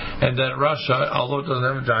 And that Russia, although it doesn't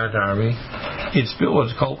have a giant army, it's built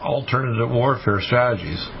what's called alternative warfare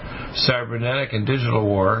strategies. Cybernetic and digital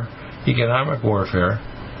war, economic warfare.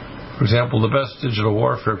 For example, the best digital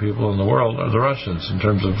warfare people in the world are the Russians in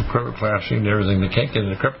terms of crypto clashing and everything. They can't get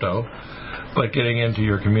into crypto, but getting into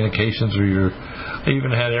your communications or I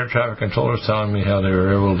even had air traffic controllers telling me how they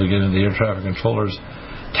were able to get into the air traffic controllers'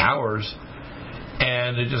 towers and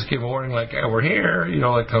And they just keep warning, like, oh, we're here, you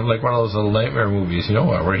know, like one of those little nightmare movies, you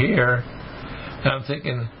know, we're here. And I'm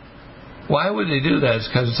thinking, why would they do that?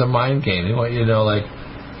 It's because it's a mind game. They want you to know, like,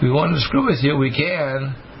 we want to screw with you, we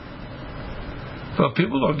can. But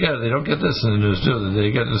people don't get it. They don't get this in the news, do they?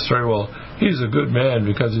 They get the story, well, he's a good man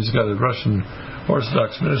because he's got a Russian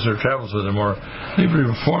Orthodox minister travels with him, or maybe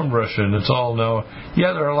Reformed Russian. It's all no.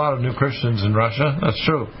 Yeah, there are a lot of new Christians in Russia. That's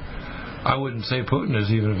true. I wouldn't say Putin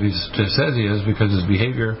is, even if he says he is, because his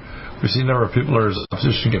behavior. We see a number of people in his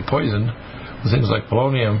opposition get poisoned with things like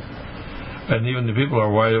polonium, and even the people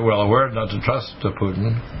are well aware not to trust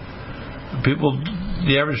Putin. People,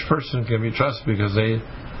 the average person can be trusted because they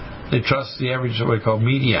trust the average, what we call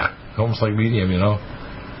media, almost like medium, you know.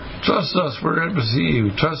 Trust us, we're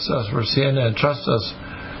NBC. Trust us, we're CNN. Trust us,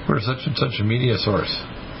 we're such and such a media source.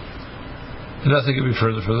 And nothing can be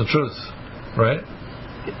further from the truth, right?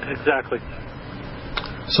 Exactly.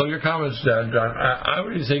 So your comments, John, I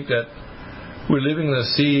really think that we're living in a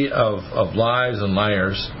sea of lies and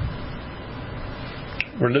liars.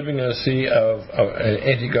 We're living in a sea of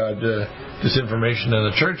anti-God disinformation,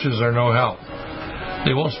 and the churches are no help.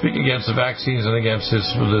 They won't speak against the vaccines and against this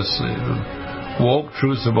woke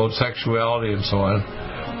truth about sexuality and so on.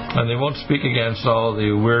 And they won't speak against all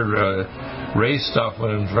the weird race stuff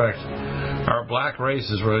when, in fact, our black race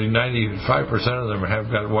is really 95% of them have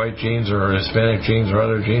got white genes or Hispanic genes or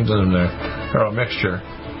other genes in them. They're a mixture.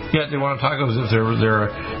 Yet they want to talk as if they're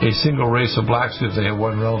a single race of blacks if they have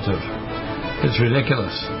one relative. It's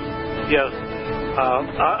ridiculous. Yes.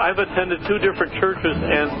 I've attended two different churches,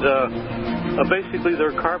 and basically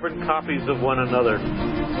they're carbon copies of one another.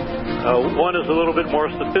 One is a little bit more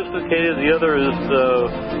sophisticated, the other is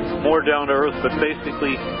more down to earth, but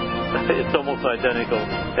basically it's almost identical,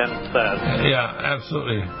 and it's sad. Yeah,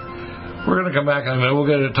 absolutely. We're going to come back in a minute. We'll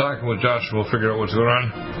get to talking with Josh. We'll figure out what's going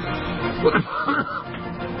on.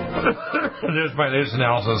 There's my latest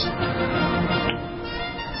analysis.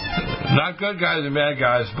 Not good guys and bad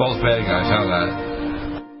guys, both bad guys. How's that?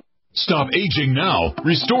 Stop aging now.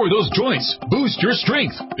 Restore those joints. Boost your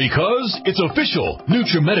strength. Because it's official.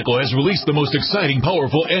 NutriMedical has released the most exciting,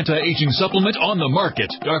 powerful anti-aging supplement on the market.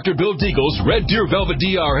 Dr. Bill Deagle's Red Deer Velvet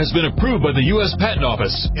DR has been approved by the U.S. Patent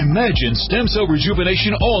Office. Imagine stem cell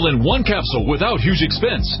rejuvenation all in one capsule without huge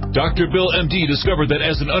expense. Dr. Bill MD discovered that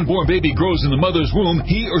as an unborn baby grows in the mother's womb,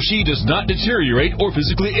 he or she does not deteriorate or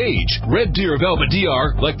physically age. Red Deer Velvet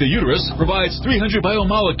DR, like the uterus, provides 300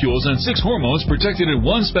 biomolecules and 6 hormones protected in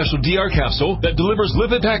one special DR capsule that delivers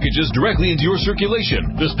lipid packages directly into your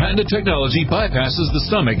circulation. This patented technology bypasses the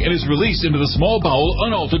stomach and is released into the small bowel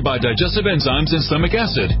unaltered by digestive enzymes and stomach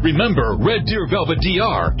acid. Remember, Red Deer Velvet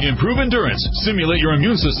DR. Improve endurance, stimulate your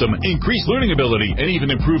immune system, increase learning ability, and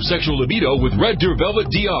even improve sexual libido with Red Deer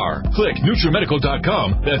Velvet DR. Click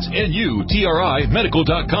NutriMedical.com, that's NUTRI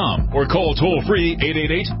Medical.com, or call toll-free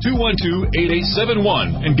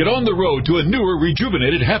 888-212-8871 and get on the road to a newer,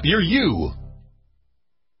 rejuvenated, happier you.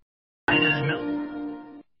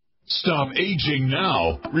 Stop aging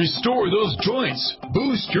now. Restore those joints.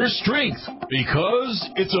 Boost your strength. Because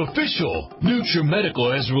it's official.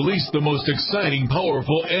 NutriMedical has released the most exciting,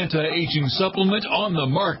 powerful anti-aging supplement on the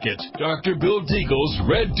market. Dr. Bill Deagle's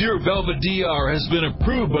Red Deer Velvet DR has been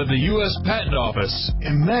approved by the U.S. Patent Office.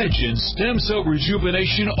 Imagine stem cell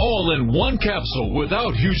rejuvenation all in one capsule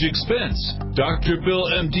without huge expense. Dr. Bill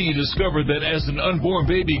MD discovered that as an unborn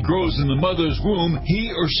baby grows in the mother's womb, he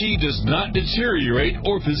or she does not deteriorate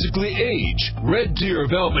or physically age. Red Deer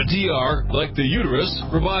Velvet DR, like the uterus,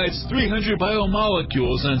 provides 300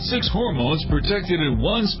 biomolecules and 6 hormones protected in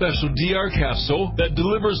one special DR capsule that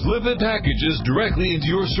delivers lipid packages directly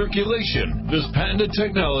into your circulation. This patented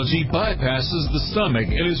technology bypasses the stomach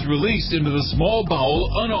and is released into the small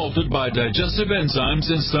bowel unaltered by digestive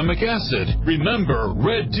enzymes and stomach acid. Remember,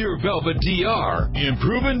 Red Deer Velvet DR.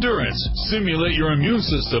 Improve endurance, stimulate your immune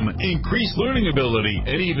system, increase learning ability,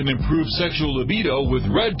 and even improve sexual libido with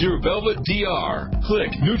Red Deer Velvet DR.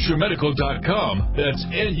 Click NutriMedical.com, that's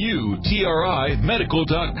NUTRI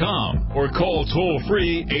Medical.com, or call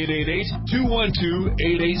toll-free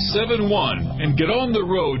 888-212-8871 and get on the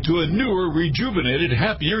road to a newer, rejuvenated,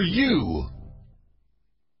 happier you.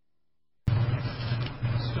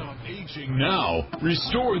 Now,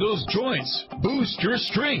 restore those joints. Boost your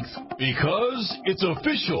strength. Because it's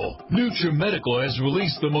official. NutriMedical has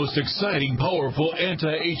released the most exciting, powerful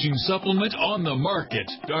anti-aging supplement on the market.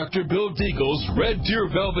 Dr. Bill Deagle's Red Deer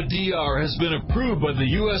Velvet DR has been approved by the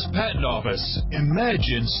U.S. Patent Office.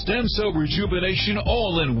 Imagine stem cell rejuvenation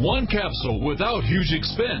all in one capsule without huge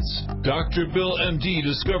expense. Dr. Bill MD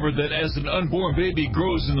discovered that as an unborn baby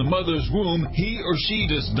grows in the mother's womb, he or she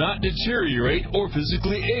does not deteriorate or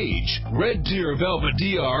physically age. Red Deer Velvet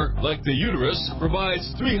DR, like the uterus,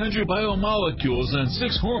 provides 300 biomolecules and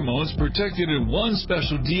 6 hormones protected in one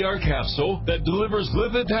special DR capsule that delivers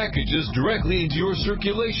lipid packages directly into your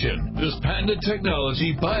circulation. This patented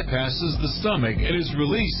technology bypasses the stomach and is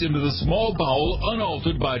released into the small bowel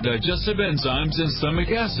unaltered by digestive enzymes and stomach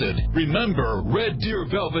acid. Remember, Red Deer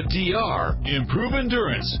Velvet DR. Improve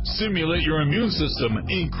endurance, stimulate your immune system,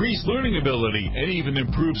 increase learning ability, and even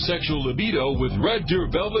improve sexual libido with Red Deer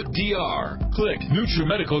Velvet DR. Click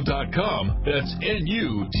NutriMedical.com, that's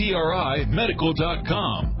NUTRI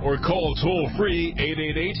Medical.com, or call toll-free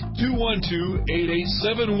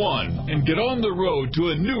 888-212-8871 and get on the road to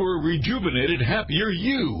a newer, rejuvenated, happier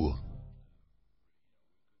you.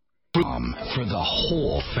 For the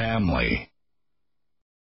whole family.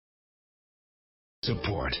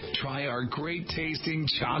 Support. Try our great tasting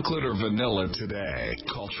chocolate or vanilla today.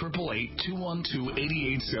 Call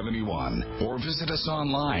 888-212-8871 or visit us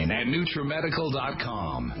online at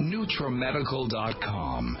NutriMedical.com.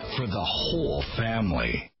 NutriMedical.com for the whole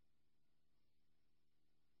family.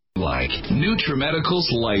 Like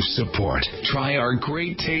NutriMedical's Life Support. Try our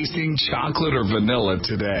great tasting chocolate or vanilla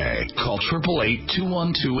today. Call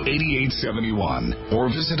 888-212-8871 or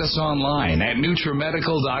visit us online at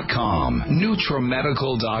NutriMedical.com.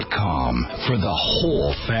 NutriMedical.com for the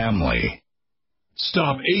whole family.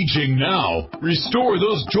 Stop aging now. Restore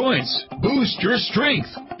those joints. Boost your strength.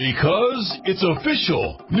 Because it's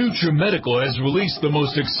official. NutriMedical has released the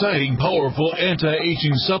most exciting, powerful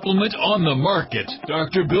anti-aging supplement on the market.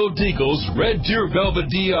 Dr. Bill Deagle's Red Deer Velvet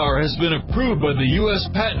DR has been approved by the U.S.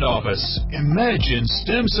 Patent Office. Imagine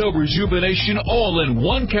stem cell rejuvenation all in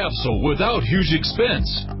one capsule without huge expense.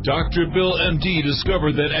 Dr. Bill MD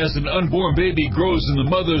discovered that as an unborn baby grows in the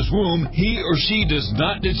mother's womb, he or she does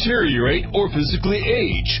not deteriorate or physically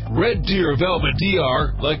age. Red Deer Velvet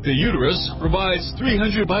DR, like the uterus, provides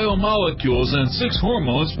 300 biomolecules and 6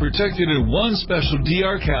 hormones protected in one special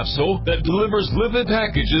DR capsule that delivers lipid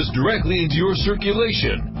packages directly into your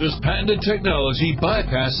circulation. This patented technology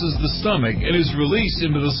bypasses the stomach and is released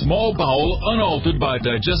into the small bowel unaltered by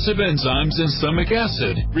digestive enzymes and stomach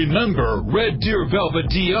acid. Remember, Red Deer Velvet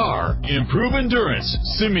DR. Improve endurance,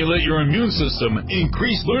 stimulate your immune system,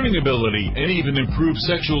 increase learning ability, and even improve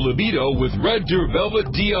sexual libido with Red Deer Velvet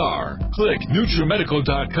DR. Click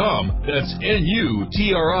NutriMedical.com, that's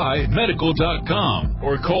NUTRI Medical.com,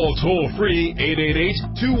 or call toll-free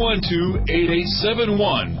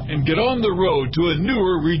 888-212-8871 and get on the road to a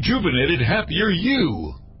newer, rejuvenated, happier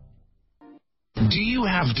you. Do you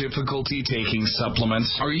have difficulty taking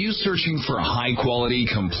supplements? Are you searching for a high-quality,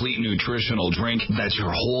 complete nutritional drink that your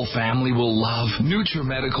whole family will love?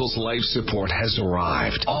 NutriMedical's Life Support has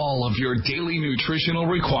arrived. All of your daily nutritional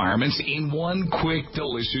requirements in one quick,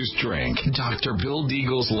 delicious drink. Dr. Bill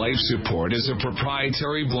Deagle's Life Support is a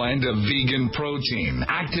proprietary blend of vegan protein,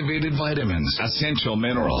 activated vitamins, essential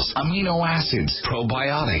minerals, amino acids,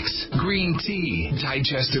 probiotics, green tea,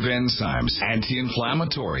 digestive enzymes,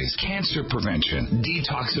 anti-inflammatories, cancer prevention,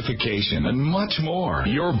 detoxification, and much more.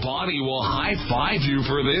 Your body will high-five you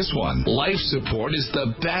for this one. Life Support is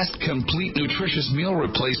the best complete nutritious meal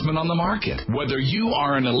replacement on the market. Whether you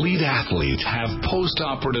are an elite athlete, have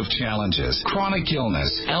post-operative challenges, chronic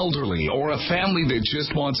illness, elderly, or a family that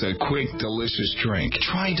just wants a quick, delicious drink,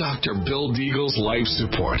 try Dr. Bill Deagle's Life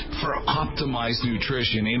Support for optimized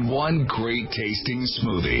nutrition in one great-tasting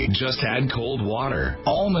smoothie. Just add cold water,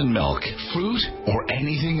 almond milk, fruit, or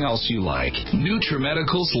anything else you like.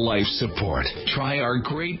 NutriMedical's Life Support. Try our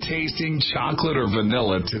great-tasting chocolate or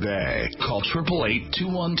vanilla today. Call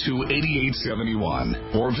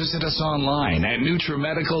 888-212-8871 or visit us online at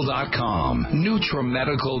NutriMedical.com.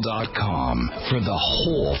 NutriMedical.com for the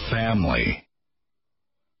whole family.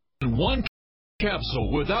 One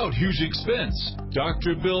capsule without huge expense.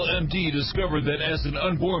 Dr. Bill MD discovered that as an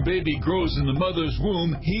unborn baby grows in the mother's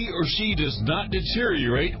womb, he or she does not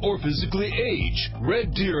deteriorate or physically age.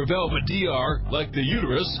 Red Deer Velvet DR, like the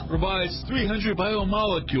uterus, provides 300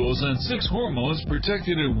 biomolecules and 6 hormones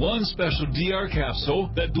protected in one special DR capsule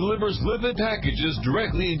that delivers lipid packages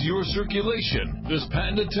directly into your circulation. This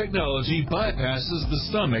patented technology bypasses the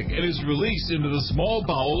stomach and is released into the small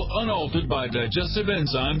bowel unaltered by digestive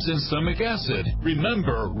enzymes and stomach acid.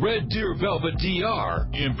 Remember, Red Deer Velvet DR.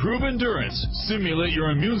 Improve endurance, stimulate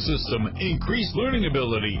your immune system, increase learning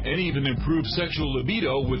ability, and even improve sexual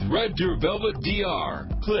libido with Red Deer Velvet DR.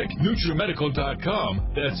 Click NutriMedical.com,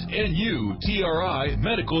 that's NUTRI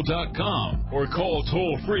Medical.com, or call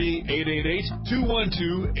toll-free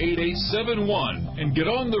 888-212-8871 and get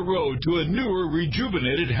on the road to a newer,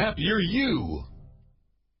 rejuvenated, happier you.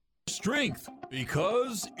 Strength.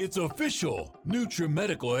 Because it's official.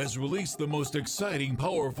 NutriMedical has released the most exciting,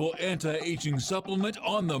 powerful anti-aging supplement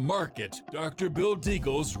on the market. Dr. Bill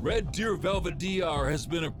Deagle's Red Deer Velvet DR has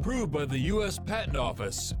been approved by the U.S. Patent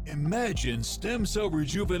Office. Imagine stem cell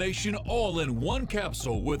rejuvenation all in one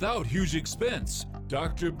capsule without huge expense.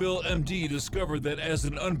 Dr. Bill MD discovered that as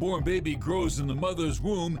an unborn baby grows in the mother's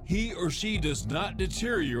womb, he or she does not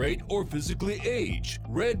deteriorate or physically age.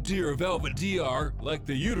 Red Deer Velvet DR, like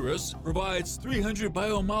the uterus, provides 300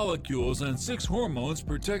 biomolecules and 6 hormones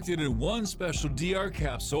protected in one special DR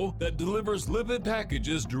capsule that delivers lipid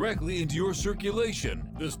packages directly into your circulation.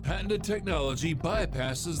 This patented technology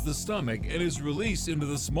bypasses the stomach and is released into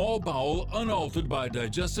the small bowel unaltered by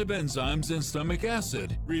digestive enzymes and stomach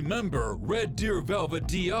acid. Remember, Red Deer Velvet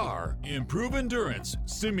DR. Improve endurance,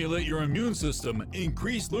 stimulate your immune system,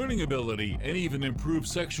 increase learning ability, and even improve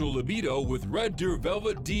sexual libido with Red Deer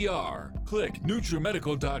Velvet DR. Click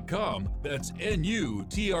NutriMedical.com, that's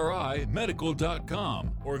NUTRI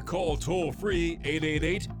medical.com, or call toll-free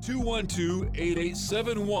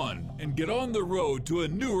 888-212-8871 and get on the road to a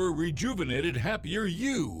newer, rejuvenated, happier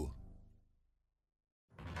you.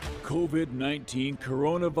 COVID-19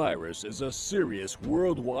 coronavirus is a serious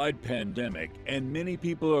worldwide pandemic, and many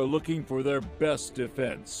people are looking for their best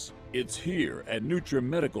defense. It's here at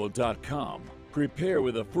NutriMedical.com. Prepare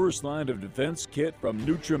with a first line of defense kit from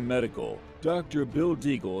NutriMedical. Dr. Bill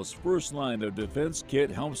Deagle's first line of defense kit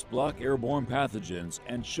helps block airborne pathogens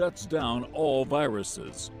and shuts down all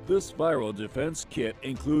viruses. This viral defense kit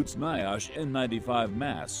includes NIOSH N95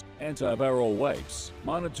 masks, antiviral wipes,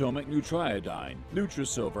 monatomic nutriodine,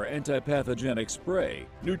 Nutrisilver antipathogenic spray,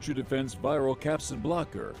 NutriDefense viral capsid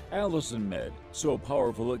blocker, Allison Med, so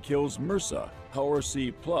powerful it kills MRSA, Power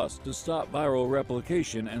C Plus to stop viral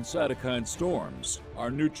replication and cytokine storms. Our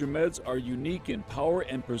NutriMeds are unique in power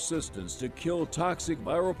and persistence to kill toxic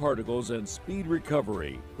viral particles and speed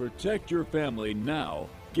recovery. Protect your family now.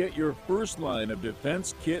 Get your first line of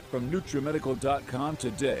defense kit from NutriMedical.com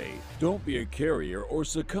today. Don't be a carrier or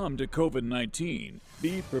succumb to COVID-19.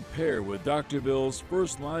 Be prepared with Dr. Bill's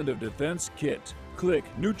first line of defense kit. Click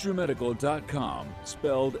NutriMedical.com,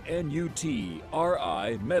 spelled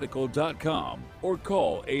N-U-T-R-I medical.com, or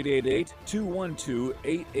call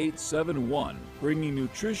 888-212-8871, bringing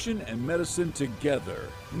nutrition and medicine together.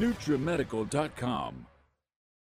 NutriMedical.com.